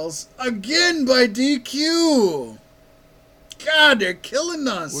Styles again by DQ. God, they're killing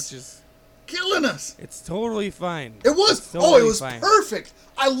us. Which is killing us. It's totally fine. It was. Totally it was fine. Perfect.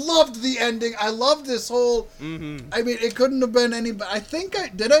 I loved the ending. I loved this whole. Mm-hmm. I mean, it couldn't have been any. I think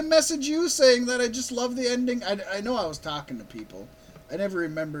did I message you saying that I just love the ending? I know I was talking to people. I never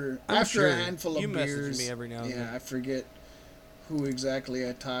remember. After a handful of beers, you message me every now and then. Yeah, I forget who exactly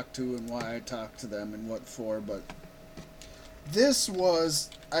I talked to and why I talked to them and what for. But this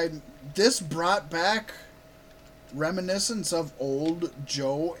brought back reminiscence of old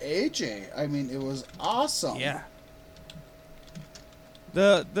Joe AJ. I mean, it was awesome. Yeah.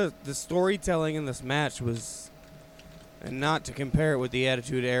 The storytelling in this match was, and not to compare it with the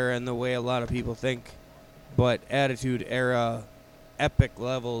Attitude Era and the way a lot of people think, but Attitude Era epic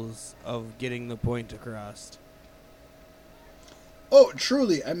levels of getting the point across. Oh,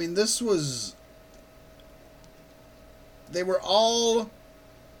 truly. I mean, this was... They were all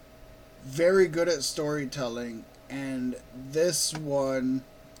very good at storytelling, and this one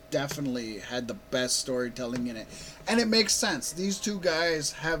definitely had the best storytelling in it. And it makes sense. These two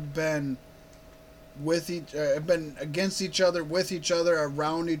guys have been against each other, with each other,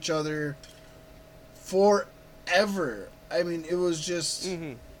 around each other forever. I mean, it was just...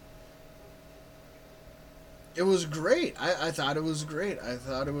 Mm-hmm. It was great. I thought it was great.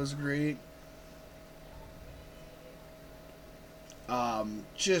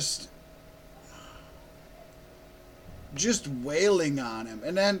 Just wailing on him,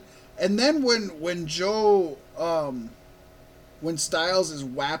 and then when Joe, when Styles is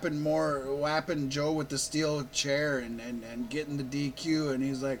whapping Joe with the steel chair and getting the DQ, and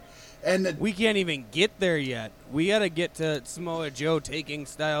he's like, we can't even get there yet. We gotta get to Samoa Joe taking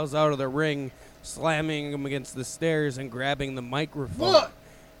Styles out of the ring slamming him against the stairs and grabbing the microphone What?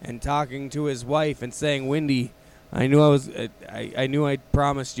 and talking to his wife and saying, "Wendy, I knew I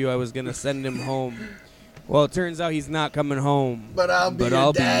promised you I was gonna send him home. Well, it turns out he's not coming home. But I'll be your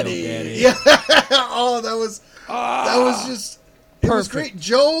your daddy. daddy." Yeah. Oh, that was just. It was Perfect. great.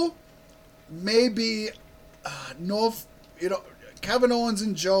 Joe, maybe, Kevin Owens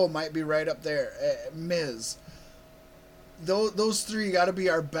and Joe might be right up there. Miz. Those three got to be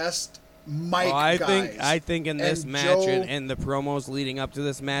our best mic guys. I think in this And match Joe- and the promos leading up to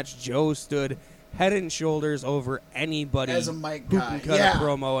this match, Joe stood head and shoulders over anybody as a mic who guy. can cut yeah. a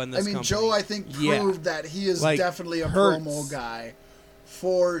promo in this I mean, company. Joe, I think, Yeah. proved that he is Like, definitely a Hurts. promo guy.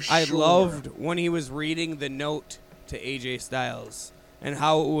 For sure. I loved when he was reading the note to AJ Styles and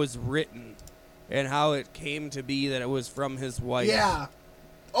how it was written and how it came to be that it was from his wife. Yeah.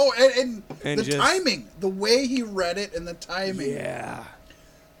 Oh, and the just- timing. The way he read it and the timing Yeah.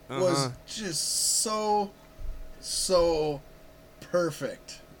 was just so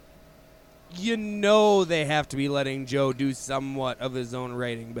perfect. You know they have to be letting Joe do somewhat of his own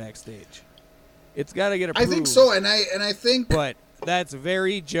writing backstage. It's got to get approved. I think so, and I think But that's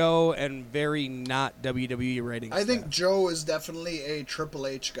very Joe and very not WWE writing I think staff. Joe is definitely a Triple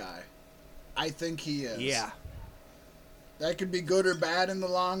H guy. I think he is. Yeah. That could be good or bad in the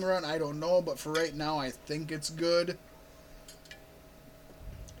long run. I don't know, but for right now, I think it's good.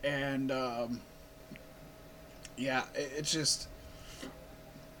 And yeah, it's just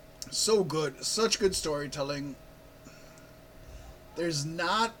so good. Such good storytelling. There's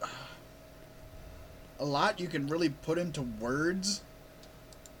not a lot you can really put into words,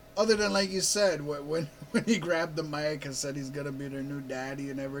 other than, like you said, when he grabbed the mic and said he's gonna be their new daddy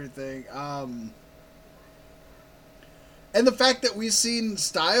and everything. And the fact that we've seen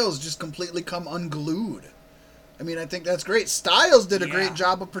Styles just completely come unglued. I mean, I think that's great. Styles did a Yeah. great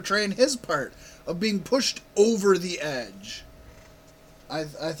job of portraying his part of being pushed over the edge. I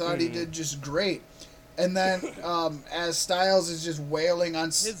thought he did just great. And then as Styles is just wailing on...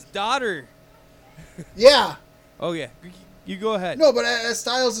 His daughter. Yeah. Oh, yeah. You go ahead. No, but as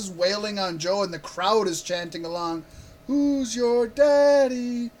Styles is wailing on Joe and the crowd is chanting along, "Who's your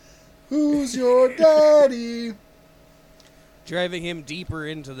daddy? Who's your daddy?" Driving him deeper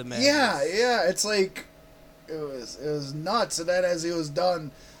into the match. Yeah, it's like it was nuts. And then as he was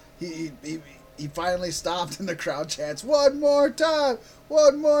done, he finally stopped and the crowd chants, "One more time,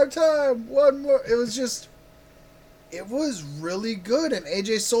 one more time, one more." It was really good, and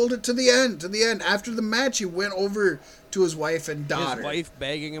AJ sold it to the end. After the match, he went over to his wife and daughter. His wife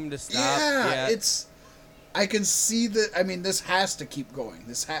begging him to stop. Yeah, I can see that. I mean, this has to keep going.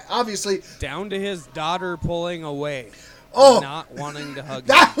 Obviously Down to his daughter pulling away. Oh, Not wanting to hug him.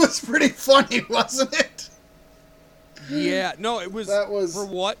 that was pretty funny, wasn't it? Yeah, no, it was, That was- for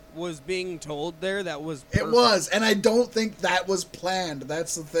what was being told there, that was It perfect. was, and I don't think that was planned.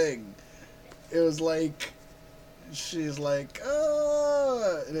 That's the thing. It was like, she's like,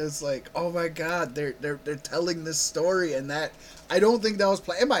 and it's like, oh my god, they're telling this story, and that I don't think that was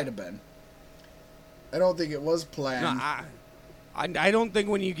planned. It might have been. I don't think it was No, planned. I don't think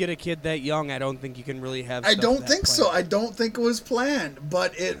when you get a kid that young, I don't think you can really have I stuff don't that think so. planned. I don't think it was planned,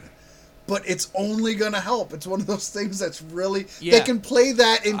 but it's only gonna help. It's one of those things that's really Yeah. they can play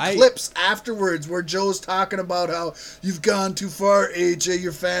that in I- clips afterwards where Joe's talking about how you've gone too far, AJ.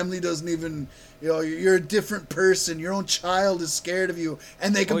 Your family doesn't even, you're a different person. Your own child is scared of you,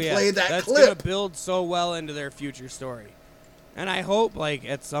 and they can Oh, yeah. play that That's clip. gonna build so well into their future story. And I hope, like,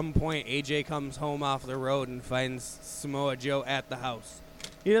 at some point, AJ comes home off the road and finds Samoa Joe at the house.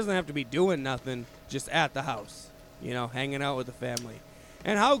 He doesn't have to be doing nothing, just at the house, hanging out with the family.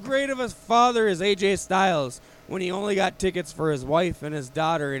 And how great of a father is AJ Styles when he only got tickets for his wife and his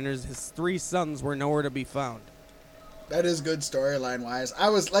daughter, and his 3 sons were nowhere to be found. That is good storyline wise. I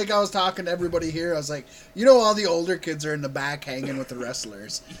was talking to everybody here. I was like, all the older kids are in the back hanging with the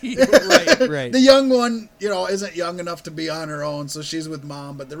wrestlers. right. The young one, isn't young enough to be on her own, so she's with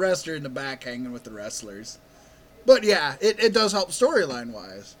mom. But the rest are in the back hanging with the wrestlers. But yeah, it does help storyline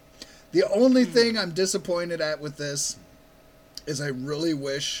wise. The only thing I'm disappointed at with this is I really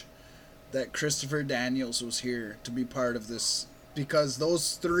wish that Christopher Daniels was here to be part of this, because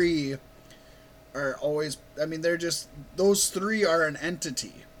those 3 are always, those 3 are an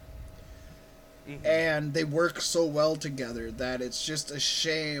entity. And they work so well together that it's just a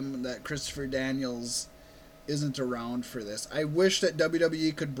shame that Christopher Daniels isn't around for this. I wish that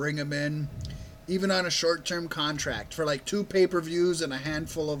WWE could bring him in, even on a short-term contract, for like 2 pay-per-views and a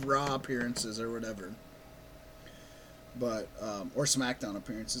handful of Raw appearances or whatever. But, or SmackDown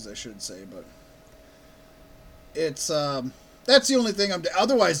appearances, I should say, but it's, that's the only thing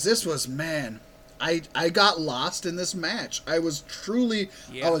otherwise this was, man, I got lost in this match. I was truly,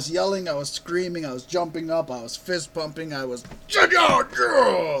 Yeah. I was yelling, I was screaming, I was jumping up, I was fist pumping, I was,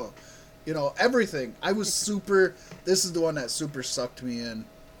 you know, everything. I was super, this is the one that super sucked me in.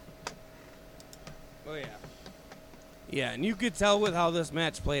 Oh, yeah. Yeah, and you could tell with how this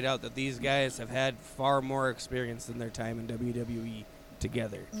match played out that these guys have had far more experience than their time in WWE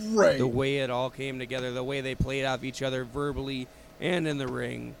together. Right. The way it all came together, the way they played off each other verbally and in the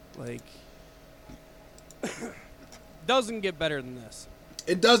ring, like, doesn't get better than this.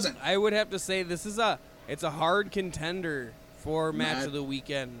 It doesn't. I would have to say this is it's a hard contender for match of the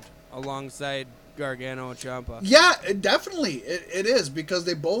weekend alongside Gargano and Ciampa. Yeah, it is, because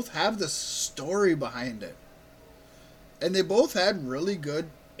they both have the story behind it. And they both had really good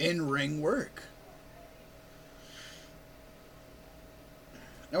in-ring work.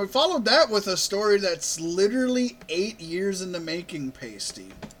 Now, we followed that with a story that's literally 8 years in the making, Pasty.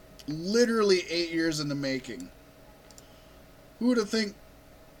 Literally 8 years in the making. Who would have think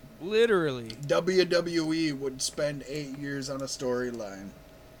Literally. WWE would spend 8 years on a storyline?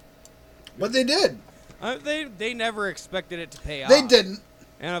 But they did. They never expected it to pay off. They didn't.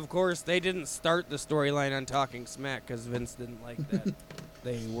 And of course, they didn't start the storyline on Talking Smack because Vince didn't like that.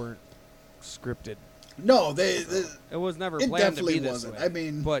 They weren't scripted. No, It was never it planned to definitely be this wasn't. way. I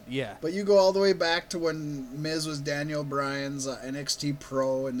mean, but yeah, but you go all the way back to when Miz was Daniel Bryan's NXT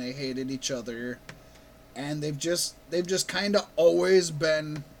Pro, and they hated each other, and they've just kind of always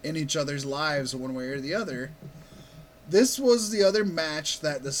been in each other's lives one way or the other. This was the other match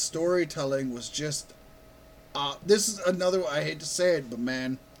that the storytelling was just. This is another. I hate to say it, but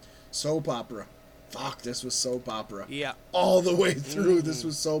man, soap opera. Fuck, this was soap opera. yeah. All the way through, this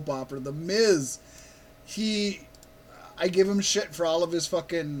was soap opera. The Miz, I give him shit for all of his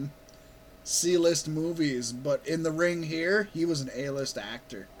fucking C-list movies, but in the ring here, he was an A-list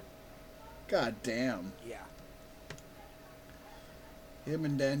actor. God damn. Yeah. Him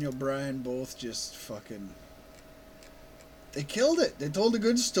and Daniel Bryan both just fucking. They killed it. They told a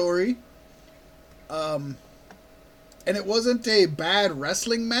good story. And it wasn't a bad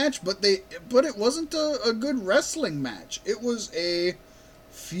wrestling match, but it wasn't a good wrestling match. It was a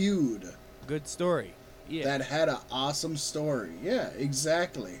feud. Good story. Yeah. That had an awesome story. Yeah,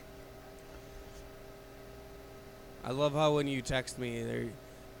 exactly. I love how when you text me,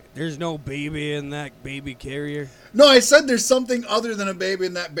 there's no baby in that baby carrier. No, I said there's something other than a baby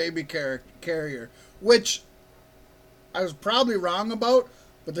in that baby carrier, which I was probably wrong about,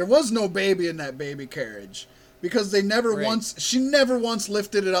 but there was no baby in that baby carriage. Because she never once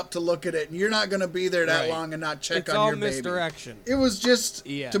lifted it up to look at it, and you're not going to be there that long and not check on your baby. It's all misdirection. It was just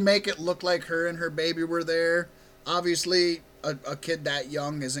to make it look like her and her baby were there. Obviously, a kid that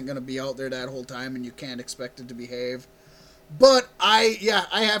young isn't going to be out there that whole time, and you can't expect it to behave. But I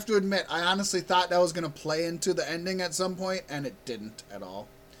have to admit, I honestly thought that was going to play into the ending at some point, and it didn't at all.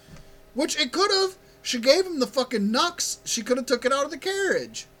 Which it could have. She gave him the fucking knucks. She could have took it out of the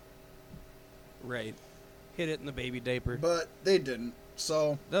carriage. Right. Hit it in the baby diaper. But they didn't,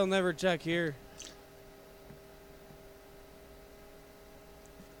 so. They'll never check here.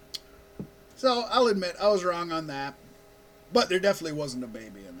 So, I'll admit, I was wrong on that. But there definitely wasn't a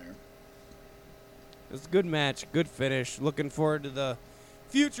baby in there. It's a good match, good finish. Looking forward to the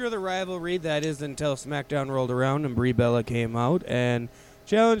future of the rivalry. That is until SmackDown rolled around and Brie Bella came out and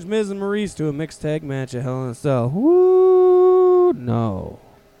challenged Miz and Maurice to a mixed tag match at Hell in a Cell. Woo! No.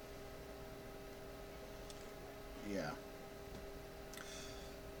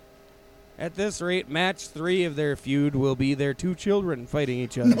 At this rate, match 3 of their feud will be their 2 children fighting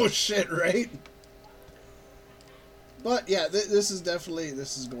each other. No shit, right? But yeah, this is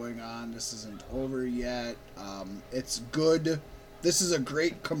going on. This isn't over yet. It's good. This is a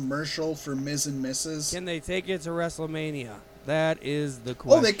great commercial for Miz and Mrs. Can they take it to WrestleMania? That is the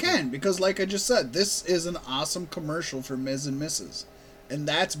question. Oh, they can, because like I just said, this is an awesome commercial for Miz and Mrs. And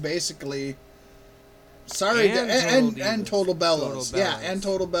that's basically... Sorry, and Total Bellas. Yeah, and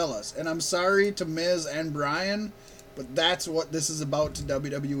Total Bellas. And I'm sorry to Miz and Bryan, but that's what this is about to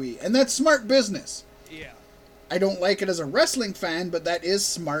WWE. And that's smart business. Yeah. I don't like it as a wrestling fan, but that is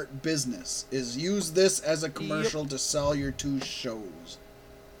smart business. Is use this as a commercial to sell your 2 shows.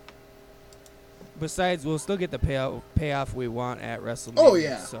 Besides, we'll still get the payoff we want at WrestleMania. Oh,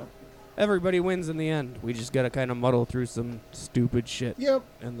 yeah. So everybody wins in the end. We just got to kind of muddle through some stupid shit. Yep.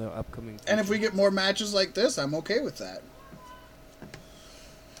 In the upcoming future. And if we get more matches like this, I'm okay with that.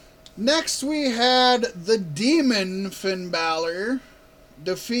 Next, we had the Demon Finn Balor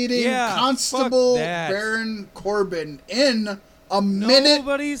defeating Constable Baron Corbin in a minute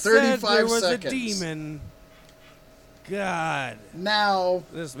Nobody 35 said there was seconds. a demon. God. Now,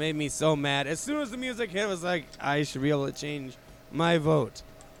 This made me so mad. As soon as the music hit, I was like, I should be able to change my vote.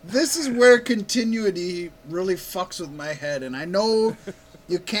 this is where continuity really fucks with my head, and I know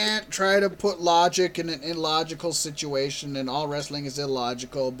you can't try to put logic in an illogical situation, and all wrestling is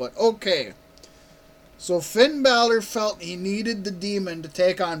illogical, but okay. So Finn Balor felt he needed the Demon to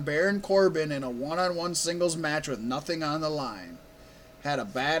take on Baron Corbin in a one-on-one singles match with nothing on the line. Had a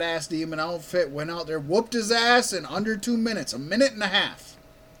badass Demon outfit, went out there, whooped his ass in under 2 minutes, a minute and a half.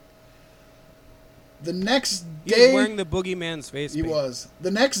 The next He day... was wearing the boogeyman's face He paint. was.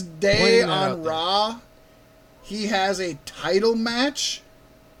 The next day Pointing that on out there. Raw, he has a title match,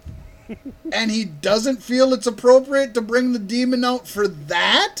 and he doesn't feel it's appropriate to bring the Demon out for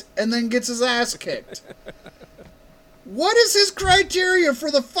that, and then gets his ass kicked. What is his criteria for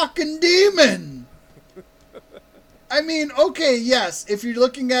the fucking Demon? I mean, okay, yes, if you're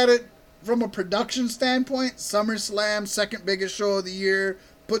looking at it from a production standpoint, SummerSlam, second biggest show of the year,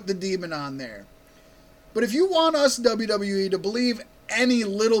 put the Demon on there. But if you want us, WWE, to believe any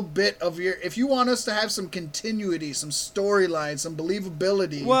little bit of your... If you want us to have some continuity, some storyline, some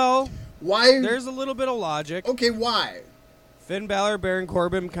believability... Well, why... there's a little bit of logic. Okay, why? Finn Balor, Baron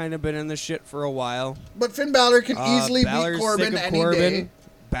Corbin kind of been in the shit for a while. But Finn Balor can easily Balor's beat Corbin sick of any Corbin. day.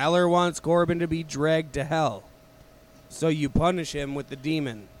 Balor wants Corbin to be dragged to hell. So you punish him with the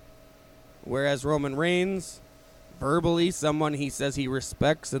Demon. Whereas Roman Reigns, verbally someone he says he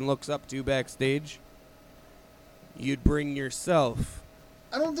respects and looks up to backstage, you'd bring yourself.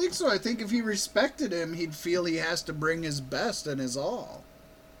 I don't think so. I think if he respected him, he'd feel he has to bring his best and his all.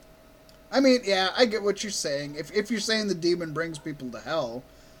 I mean, yeah, I get what you're saying. If you're saying the Demon brings people to hell,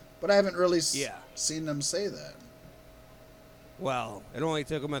 but I haven't really seen them say that. Well, it only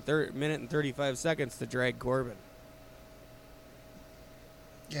took him a minute and 35 seconds to drag Corbin.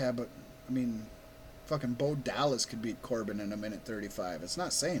 Yeah, but, I mean, fucking Bo Dallas could beat Corbin in a minute 35. It's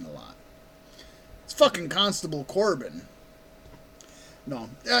not saying a lot. It's fucking Constable Corbin. No,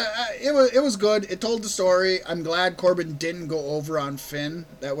 it was good. It told the story. I'm glad Corbin didn't go over on Finn.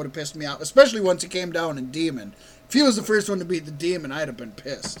 That would have pissed me off, especially once he came down in Demon. If he was the first one to beat the Demon, I'd have been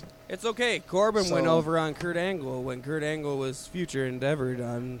pissed. It's okay. Corbin went So- over on Kurt Angle when Kurt Angle was future endeavored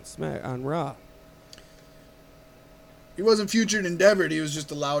on Raw. He wasn't future endeavored. He was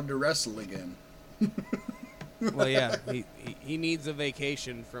just allowed to wrestle again. Well, yeah, he needs a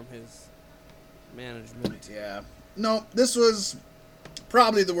vacation from his management. Yeah. No, this was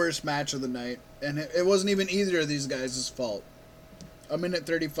probably the worst match of the night, and it wasn't even either of these guys' fault. A minute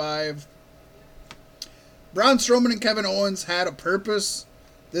 35. Braun Strowman and Kevin Owens had a purpose.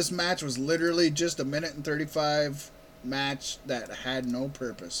 This match was literally just a minute and 35 match that had no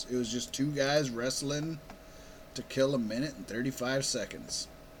purpose. It was just two guys wrestling to kill a minute and 35 seconds.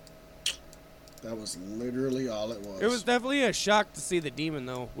 That was literally all it was. It was definitely a shock to see the Demon,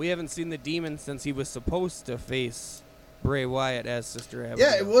 though. We haven't seen the Demon since he was supposed to face Bray Wyatt as Sister Abigail.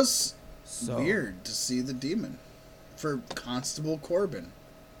 Yeah, it was So, weird to see the Demon for Constable Corbin.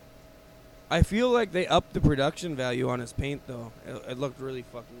 I feel like they upped the production value on his paint, though. It looked really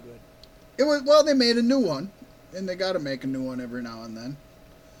fucking good. It was, well, they made a new one, and they got to make a new one every now and then.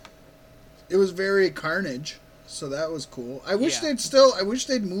 It was very Carnage, so that was cool. I wish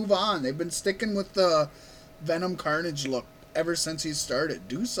they'd move on. They've been sticking with the Venom Carnage look ever since he started.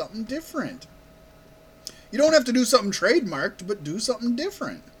 Do something different. You don't have to do something trademarked, but do something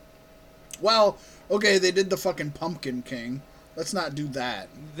different. Well, okay, they did the fucking Pumpkin King. Let's not do that.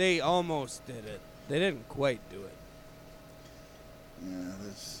 They almost did it. They didn't quite do it. Yeah,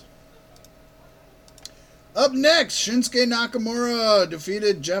 this. Up next, Shinsuke Nakamura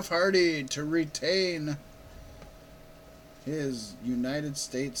defeated Jeff Hardy to retain his United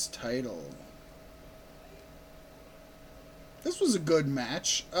States title. This was a good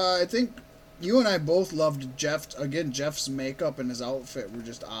match. I think you and I both loved Jeff. Again, Jeff's makeup and his outfit were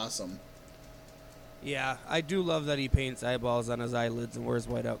just awesome. Yeah, I do love that he paints eyeballs on his eyelids and wears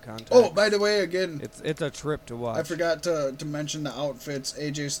whiteout contacts. Oh, by the way, again, It's a trip to watch. I forgot to mention the outfits.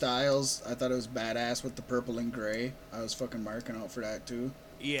 AJ Styles, I thought it was badass with the purple and gray. I was fucking marking out for that too.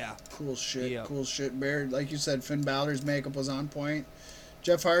 Yeah. Cool shit, Yep. cool shit. Bear, like you said, Finn Balor's makeup was on point.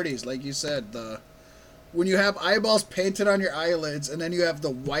 Jeff Hardy's, like you said, when you have eyeballs painted on your eyelids and then you have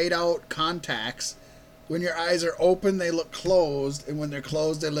the whiteout contacts, when your eyes are open, they look closed, and when they're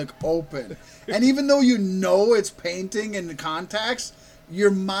closed, they look open. And even though you know it's painting and the contacts,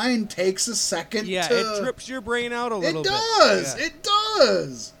 your mind takes a second Yeah, to... it trips your brain out a little It bit. does! Yeah. It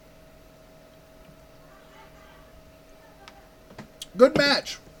does! Good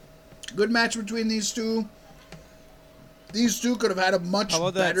match. Good match between these two. These two could have had a much How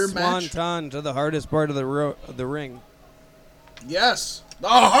about that better match. swanton to the hardest part of the ring? Yes, the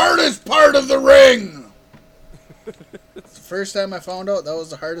hardest part of the ring. It's the first time I found out that was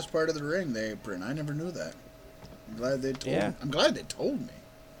the hardest part of the ring, the apron. I never knew that. I'm glad they told me. I'm glad they told me.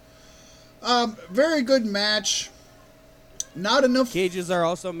 Very good match. Not enough. Cages are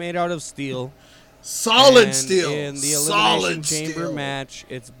also made out of steel. Solid steel. In the Elimination Chamber match,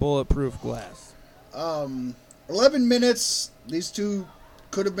 it's bulletproof glass. 11 minutes. These two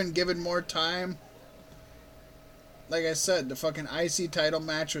could have been given more time. Like I said, the fucking IC title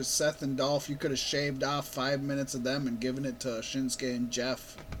match with Seth and Dolph, you could have shaved off 5 minutes of them and given it to Shinsuke and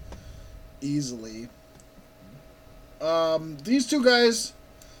Jeff easily. These two guys,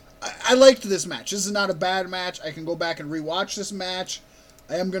 I liked this match. This is not a bad match. I can go back and rewatch this match.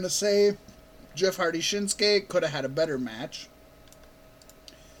 I am going to say Jeff Hardy Shinsuke could have had a better match.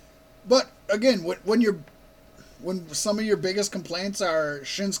 But again, when some of your biggest complaints are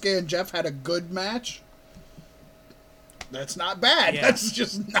Shinsuke and Jeff had a good match, that's not bad. Yeah. That's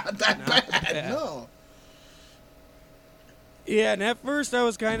just not that bad. No. Yeah, and at first I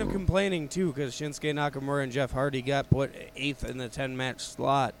was kind of complaining too, because Shinsuke Nakamura and Jeff Hardy got put 8th in the 10-match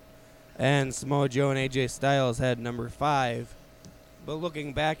slot, and Samoa Joe and AJ Styles had number 5. But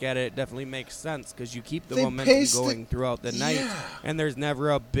looking back at it, it definitely makes sense, because you keep the momentum going throughout the night, and there's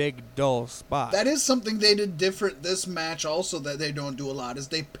never a big, dull spot. That is something they did different this match also that they don't do a lot, is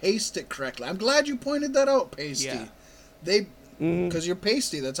they paced it correctly. I'm glad you pointed that out, Pasty. Yeah. Because you're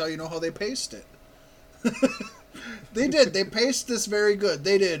pasty, that's how you know how they paced it. They did. They paced this very good.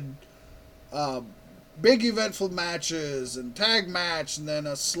 They did big eventful matches and tag match, and then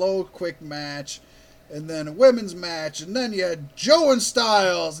a slow, quick match, and then a women's match, and then you had Joe and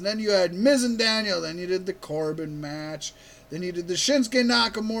Styles, and then you had Miz and Daniel, then you did the Corbin match, then you did the Shinsuke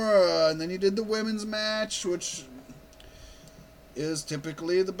Nakamura, and then you did the women's match, which is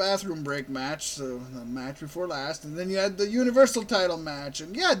typically the bathroom break match, so the match before last, and then you had the Universal title match,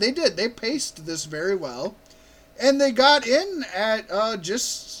 and yeah, they did. They paced this very well, and they got in at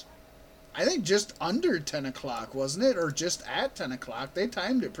I think just under 10 o'clock, wasn't it? Or just at 10 o'clock. They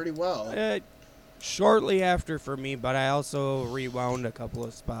timed it pretty well. Shortly after for me, but I also rewound a couple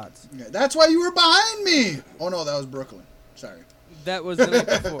of spots. Yeah, that's why you were behind me! Oh no, that was Brooklyn. Sorry. That was the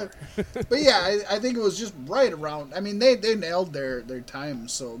night before. But yeah, I think it was just right around. I mean, they nailed their time,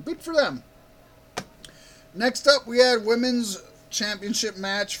 so good for them. Next up, we had women's championship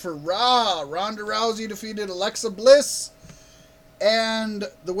match for Raw. Ronda Rousey defeated Alexa Bliss. And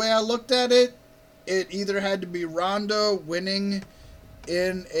the way I looked at it, it either had to be Ronda winning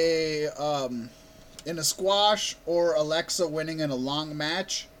in a squash or Alexa winning in a long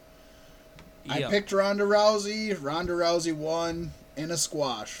match. Yep. I picked Ronda Rousey. Ronda Rousey won in a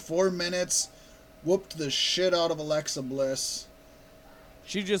squash. 4 minutes. Whooped the shit out of Alexa Bliss.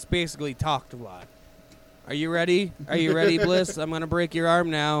 She just basically talked a lot. Are you ready? Are you ready, Bliss? I'm going to break your arm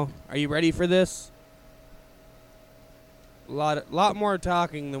now. Are you ready for this? A lot more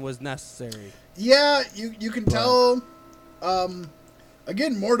talking than was necessary. Yeah, you can tell...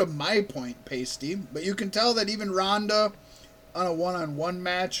 again, more to my point, Pasty, but you can tell that even Ronda on a one-on-one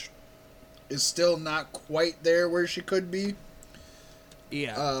match is still not quite there where she could be.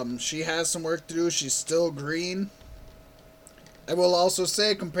 Yeah. She has some work to do. She's still green. I will also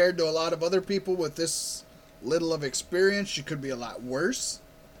say, compared to a lot of other people with this little of experience, she could be a lot worse.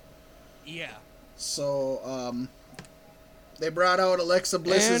 Yeah. So, they brought out Alexa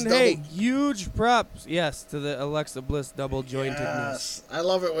Bliss's and hey, huge props, yes, to the Alexa Bliss double jointedness. Yes, I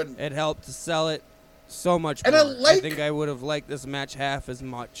love it when it helped to sell it so much and more. I think I would have liked this match half as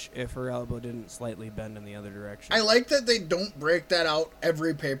much if her elbow didn't slightly bend in the other direction. I like that they don't break that out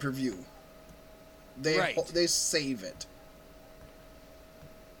every pay-per-view. They save it.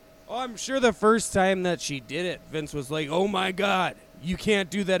 Oh, I'm sure the first time that she did it, Vince was like, "Oh my God, you can't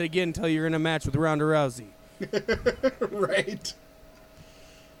do that again until you're in a match with Ronda Rousey." Right.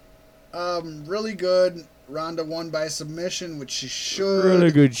 Really good. Ronda won by submission, which she should.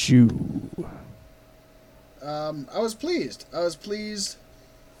 Really good shoe. I was pleased.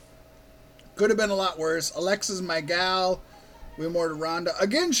 Could have been a lot worse. Alexa's my gal. Way more to Ronda.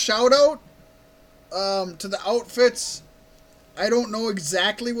 Again, shout out to the outfits. I don't know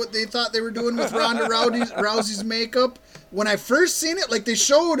exactly what they thought they were doing with Ronda Rousey's makeup. When I first seen it, like they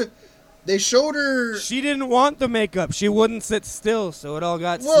showed her. She didn't want the makeup. She wouldn't sit still, so it all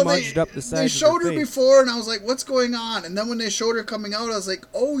got smudged up the side. They showed her before, and I was like, "What's going on?" And then when they showed her coming out, I was like,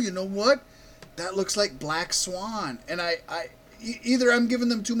 "Oh, you know what? That looks like Black Swan." And either I'm giving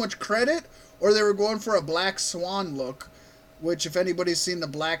them too much credit, or they were going for a Black Swan look. Which, if anybody's seen the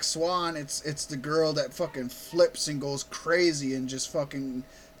Black Swan, it's the girl that fucking flips and goes crazy and just fucking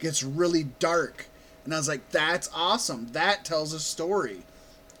gets really dark. And I was like, that's awesome. That tells a story.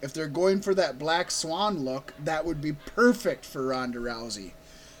 If they're going for that Black Swan look, that would be perfect for Ronda Rousey.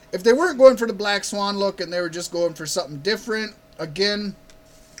 If they weren't going for the Black Swan look and they were just going for something different, again,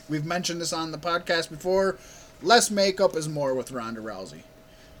 we've mentioned this on the podcast before, less makeup is more with Ronda Rousey.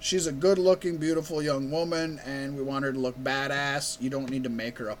 She's a good-looking, beautiful young woman, and we want her to look badass. You don't need to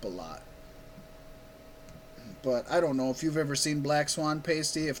make her up a lot. But I don't know if you've ever seen Black Swan,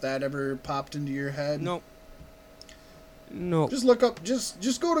 Pasty, if that ever popped into your head. Nope. No. Just look up,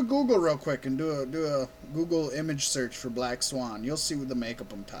 just go to Google real quick and do a Google image search for Black Swan. You'll see the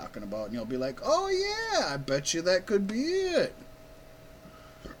makeup I'm talking about, and you'll be like, oh yeah, I bet you that could be it.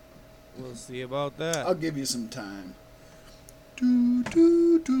 We'll see about that. I'll give you some time. Do,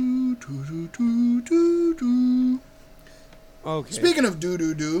 do, do, do, do, do, do, do. Okay. Speaking of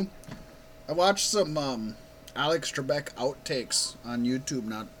do, I watched some Alex Trebek outtakes on YouTube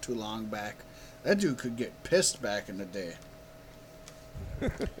not too long back. That dude could get pissed back in the day.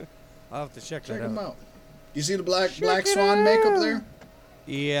 I'll have to check Check that him out. out. You see the Black Swan makeup there?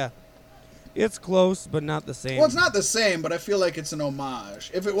 Yeah. It's close, but not the same. Well, it's not the same, but I feel like it's an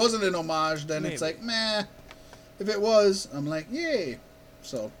homage. If it wasn't an homage, then it's Maybe. like, meh. If it was, I'm like, yay.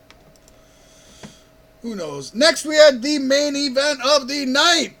 So, who knows? Next, we had the main event of the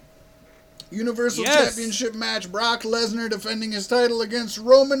night. Universal Yes. Championship match. Brock Lesnar defending his title against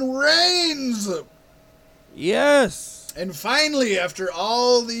Roman Reigns. Yes. And finally, after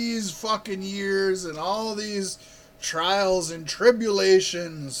all these fucking years and all these trials and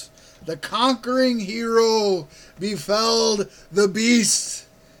tribulations, the conquering hero befell the beast.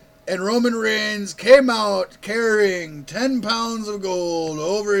 And Roman Reigns came out carrying 10 pounds of gold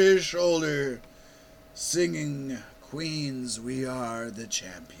over his shoulder, singing, "Queens, we are the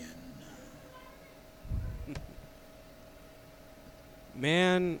champion."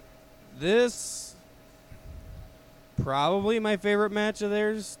 Man, this probably my favorite match of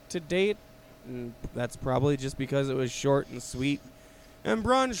theirs to date. And that's probably just because it was short and sweet. And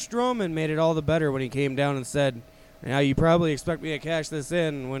Braun Strowman made it all the better when he came down and said, "Now you probably expect me to cash this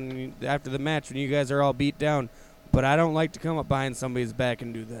in after the match when you guys are all beat down, but I don't like to come up behind somebody's back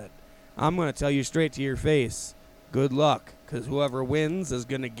and do that. I'm going to tell you straight to your face, good luck, because whoever wins is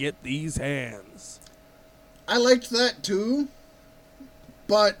going to get these hands." I liked that too,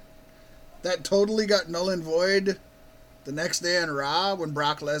 but that totally got null and void the next day on Raw when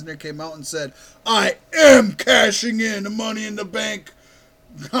Brock Lesnar came out and said, "I am cashing in the Money in the Bank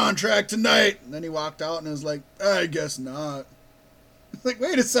contract tonight." And then he walked out and was like, "I guess not." Like,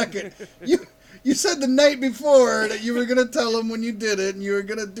 wait a second. You said the night before that you were going to tell him when you did it and you were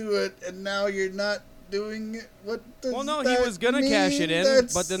going to do it, and now you're not doing it. What does Well, no, that he was going to cash it in, mean?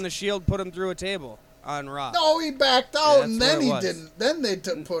 but then the Shield put him through a table on Raw. No, he backed out, Yeah, and that's then what it he was. didn't. Then they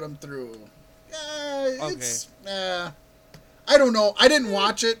put him through. It's I don't know. I didn't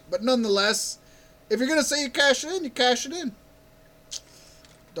watch it, but nonetheless, if you're gonna say you cash it in, you cash it in.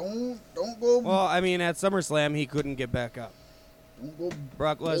 Don't go. Well, I mean, at SummerSlam, he couldn't get back up. Don't go.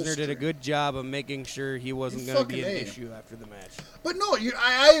 Brock Lesnar did a bolstering. good job of making sure he wasn't You going to be fucking an A. issue after the match. But no,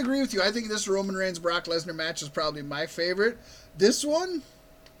 I agree with you. I think this Roman Reigns Brock Lesnar match is probably my favorite. This one,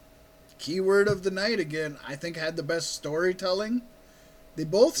 keyword of the night again, I think had the best storytelling. They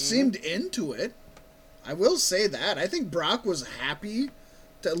both seemed into it. I will say that. I think Brock was happy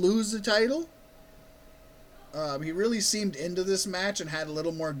to lose the title. He really seemed into this match and had a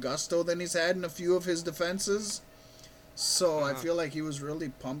little more gusto than he's had in a few of his defenses. So I feel like he was really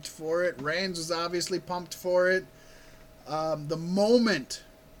pumped for it. Reigns was obviously pumped for it. The moment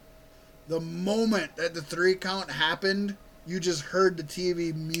that the 3 count happened, you just heard the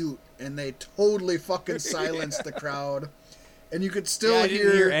TV mute, and they totally fucking silenced the crowd. And you could still I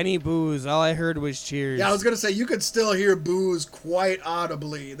didn't hear any boos. All I heard was cheers. Yeah, I was going to say, you could still hear boos quite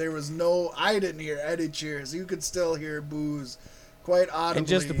audibly. I didn't hear any cheers. You could still hear boos quite audibly. And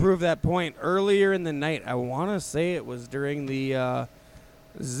just to prove that point, earlier in the night, I want to say it was during the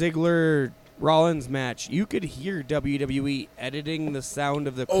Ziggler-Rollins match, you could hear WWE editing the sound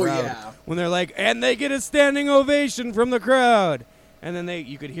of the crowd. Oh, yeah. When they're like, and they get a standing ovation from the crowd. And then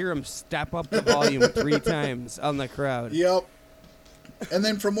you could hear them step up the volume 3 times on the crowd. Yep. And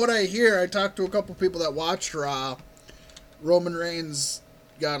then from what I hear, I talked to a couple people that watched Raw. Roman Reigns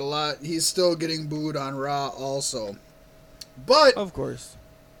got a lot. He's still getting booed on Raw also. But Of course.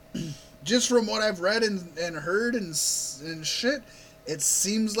 just from what I've read and heard and shit, it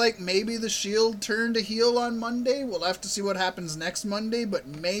seems like maybe the Shield turned a heel on Monday. We'll have to see what happens next Monday, but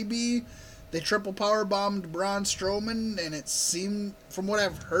maybe they triple power bombed Braun Strowman, and it seemed, from what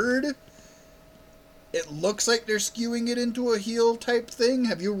I've heard, it looks like they're skewing it into a heel type thing.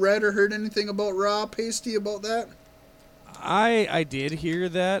 Have you read or heard anything about Raw, Pasty, about that? I did hear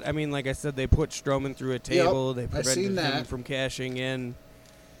that. I mean, like I said, they put Strowman through a table. They prevented him from cashing in.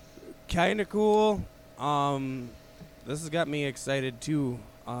 Kind of cool. This has got me excited too,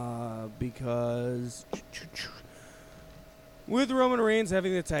 because with Roman Reigns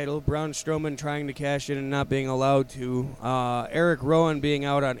having the title, Braun Strowman trying to cash in and not being allowed to, Eric Rowan being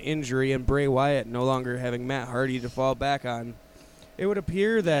out on injury, and Bray Wyatt no longer having Matt Hardy to fall back on, it would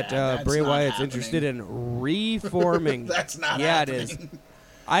appear that Bray Wyatt's interested in reforming. That's not yeah, happening. it is.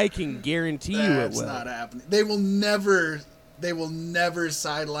 I can guarantee you it That's will. not happening. They will never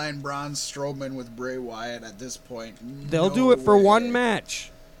sideline Braun Strowman with Bray Wyatt at this point. They'll do it for one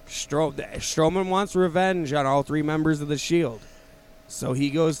match. Strowman wants revenge on all three members of the Shield. So he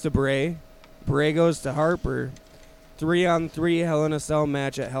goes to Bray. Bray goes to Harper. 3-on-3 Hell in a Cell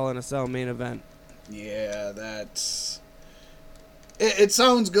match at Hell in a Cell main event. Yeah, that's... It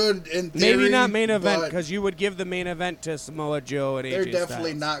sounds good in theory. Maybe not main event, because you would give the main event to Samoa Joe and AJ They're Styles.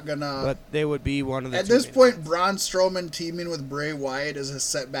 definitely not going to... But they would be one of the At two this main point, events. Braun Strowman teaming with Bray Wyatt is a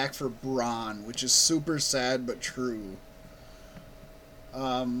setback for Braun, which is super sad but true.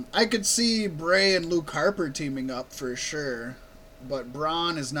 I could see Bray and Luke Harper teaming up for sure, but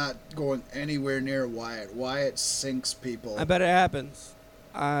Braun is not going anywhere near Wyatt. Wyatt sinks people. I bet it happens.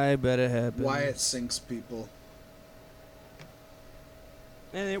 Wyatt sinks people.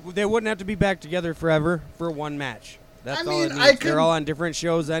 And they wouldn't have to be back together forever for one match. That's all it mean, needs. They're all on different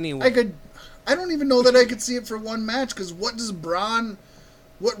shows anyway. I don't even know that I could see it for one match, because what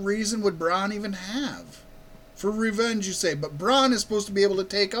reason would Braun even have? For revenge, you say, but Braun is supposed to be able to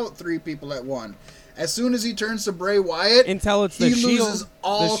take out three people at one. As soon as he turns to Bray Wyatt, Until it's he the Shield. loses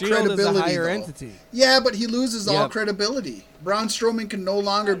all the Shield credibility. is a higher though. entity. Yeah, but he loses all Yep. credibility. Braun Strowman can no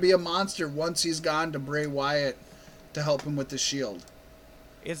longer be a monster once he's gone to Bray Wyatt to help him with the Shield.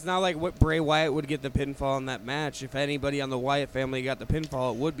 It's not like what Bray Wyatt would get the pinfall in that match. If anybody on the Wyatt family got the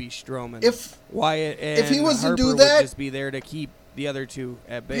pinfall, it would be Strowman. If Wyatt and if he was to Harper do would that- just be there to keep the other two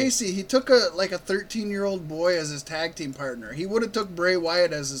at bay. Pacey, he took a 13-year-old boy as his tag team partner. He would have took Bray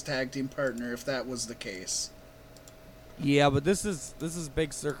Wyatt as his tag team partner if that was the case. Yeah, but this is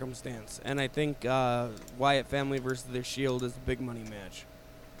big circumstance, and I think Wyatt family versus their Shield is a big money match.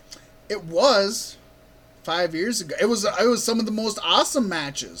 It was 5 years ago. It was some of the most awesome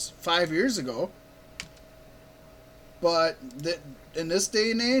matches 5 years ago. But in this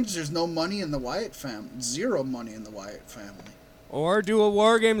day and age, there's no money in the Wyatt family. Zero money in the Wyatt family. Or do a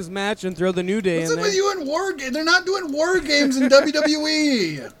War Games match and throw the New Day What's in up there. with you in War Games? They're not doing War Games in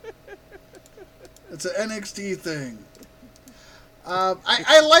WWE. It's an NXT thing.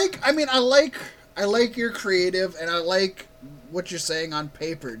 I like your creative, and I like what you're saying on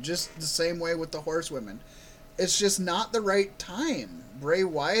paper. Just the same way with the horsewomen. It's just not the right time. Bray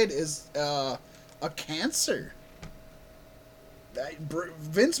Wyatt is a cancer.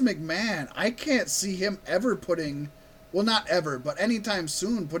 Vince McMahon, I can't see him ever putting, well, not ever, but anytime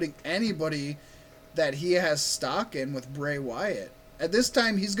soon, putting anybody that he has stock in with Bray Wyatt. At this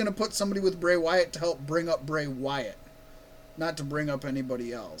time, he's going to put somebody with Bray Wyatt to help bring up Bray Wyatt, not to bring up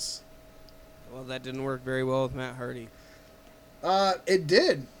anybody else. Well, that didn't work very well with Matt Hardy. It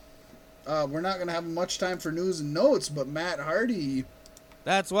did. We're not going to have much time for news and notes, but Matt Hardy...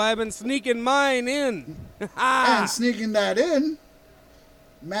 That's why I've been sneaking mine in. And sneaking that in,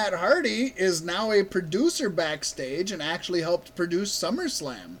 Matt Hardy is now a producer backstage and actually helped produce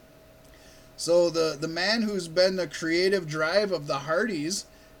SummerSlam. So the man who's been the creative drive of the Hardys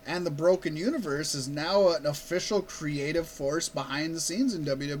and the Broken Universe is now an official creative force behind the scenes in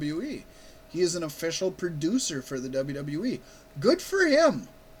WWE. He is an official producer for the WWE. Good for him.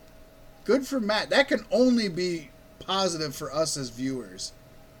 Good for Matt. That can only be positive for us as viewers.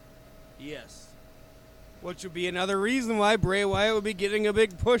 Yes. Which would be another reason why Bray Wyatt would be getting a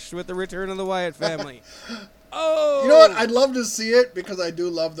big push with the return of the Wyatt family. Oh! You know what? I'd love to see it because I do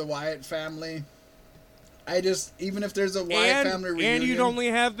love the Wyatt family. Even if there's a Wyatt family reunion. And you'd only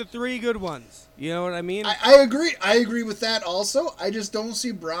have the three good ones. You know what I mean? I agree. I agree with that also. I just don't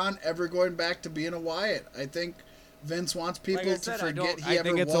see Braun ever going back to being a Wyatt. I think Vince wants people Like I said, to forget he I ever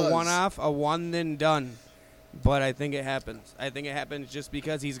think it's was. a one-off, a one then done. But I think it happens. I think it happens just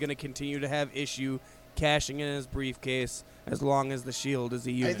because he's going to continue to have issue cashing in his briefcase as long as the Shield is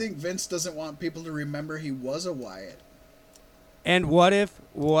a unit. I think Vince doesn't want people to remember he was a Wyatt. And what if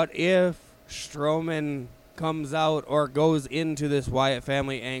Strowman comes out or goes into this Wyatt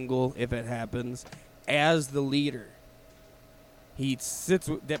family angle, if it happens, as the leader? He sits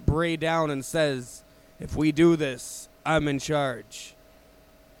that Bray down and says, if we do this, I'm in charge.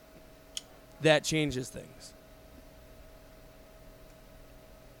 that changes things.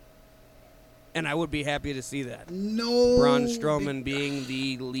 And I would be happy to see that. No. Braun Strowman being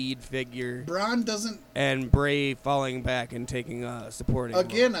the lead figure. Braun doesn't. And Bray falling back and taking a supporting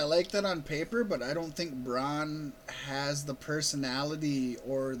Again, role. I like that on paper, but I don't think Braun has the personality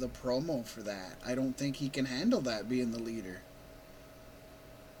or the promo for that. I don't think he can handle that being the leader.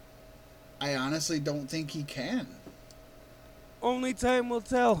 I honestly don't think he can. Only time will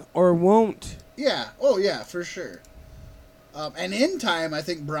tell, or won't. Yeah. Oh, yeah, for sure. And in time, I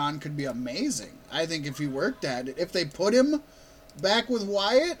think Braun could be amazing. I think if he worked at it, if they put him back with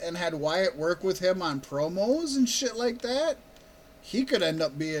Wyatt and had Wyatt work with him on promos and shit like that, he could end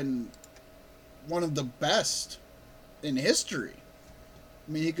up being one of the best in history.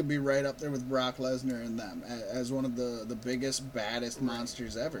 I mean, he could be right up there with Brock Lesnar and them as one of the biggest, baddest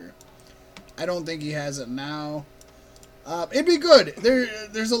monsters ever. I don't think he has it now. It'd be good.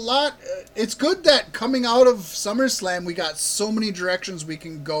 There's a lot. It's good that coming out of SummerSlam, we got so many directions we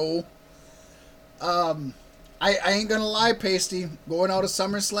can go. I ain't gonna lie, Pasty. Going out of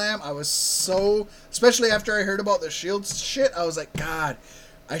SummerSlam, I was so... Especially after I heard about the Shield shit, I was like, God,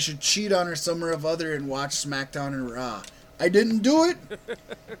 I should cheat on our Summer of Other and watch SmackDown and Raw. I didn't do it,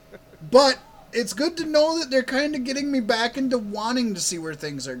 but it's good to know that they're kind of getting me back into wanting to see where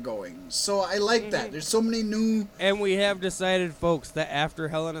things are going. So I like that. There's so many new... And we have decided, folks, that after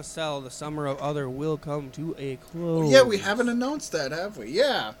Hell in a Cell, the Summer of Other will come to a close. Yeah, we haven't announced that, have we?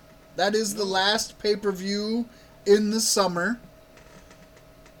 Yeah. That is the last pay-per-view in the summer.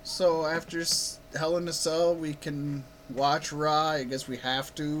 So after Hell in a Cell, we can watch Raw. I guess we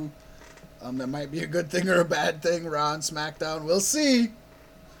have to. That might be a good thing or a bad thing. Raw and SmackDown. We'll see.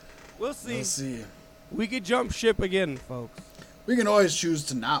 We'll see. We'll see. We could jump ship again, folks. We can always choose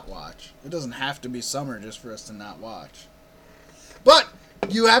to not watch. It doesn't have to be summer just for us to not watch. But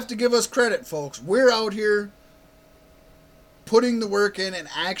you have to give us credit, folks. We're out here putting the work in and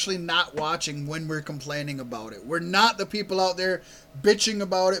actually not watching when we're complaining about it. We're not the people out there bitching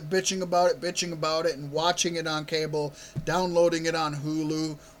about it, and watching it on cable, downloading it on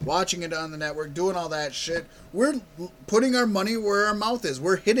Hulu, watching it on the network, doing all that shit. We're putting our money where our mouth is.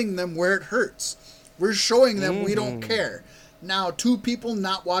 We're hitting them where it hurts. We're showing them we don't care. Now, 2 people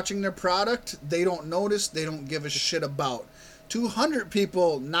not watching their product, they don't notice, they don't give a shit about. 200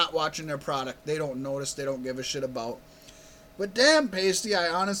 people not watching their product, they don't notice, they don't give a shit about. But damn, Pasty, I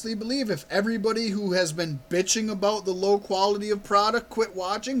honestly believe if everybody who has been bitching about the low quality of product quit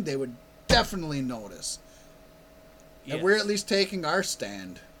watching, they would definitely notice. Yes. And we're at least taking our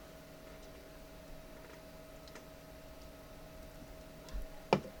stand.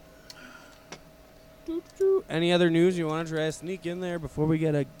 Any other news you want to try to sneak in there before we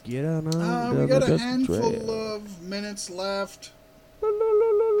get on? We got a handful of minutes left.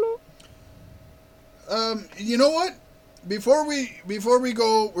 You know what? Before we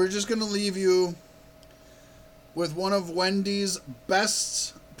go, we're just gonna leave you with one of Wendy's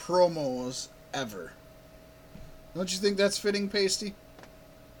best promos ever. Don't you think that's fitting, Pasty?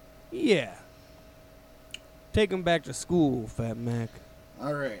 Yeah. Take him back to school, Fat Mac.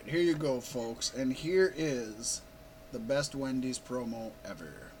 All right, here you go, folks. And here is the best Wendy's promo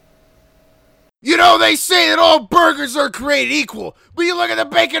ever. You know, they say that all burgers are created equal, but you look at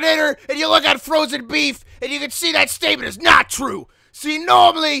the Baconator and you look at frozen beef, and you can see that statement is not true. See,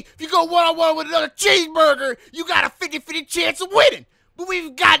 normally, if you go one-on-one with another cheeseburger, you got a 50-50 chance of winning. But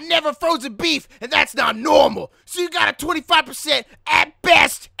we've got never frozen beef, and that's not normal. So you got a 25% at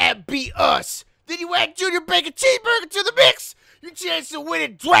best at beat us. Then you add Junior Bacon Cheeseburger to the mix, your chance of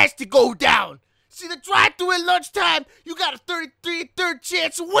winning drastically go down. See, the drive-thru at lunchtime, you got a 33-third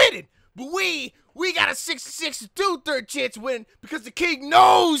chance of winning. But we got a 66-2-third chance of winning because the king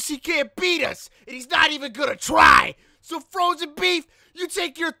knows he can't beat us, and he's not even gonna try. So frozen beef, you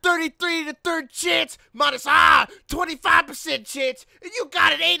take your 33-third chance minus 25% chance, and you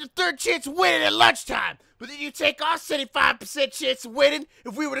got an 8-third chance of winning at lunchtime. But then you take our 75% chance of winning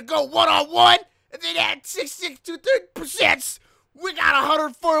if we were to go one-on-one, and then add 66-2/3%. We got a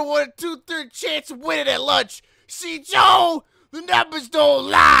 141-2/3 chance of winning at lunch. See, Joe, the numbers don't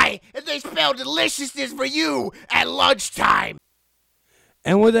lie, and they spell deliciousness for you at lunchtime.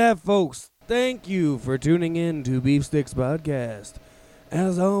 And with that, folks, thank you for tuning in to Beef Sticks Podcast.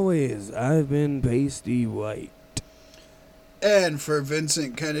 As always, I've been Pasty White. And for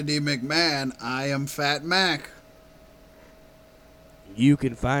Vincent Kennedy McMahon, I am Fat Mac. You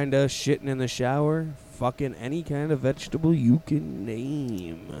can find us shitting in the shower, fucking any kind of vegetable you can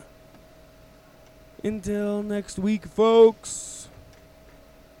name. Until next week, folks.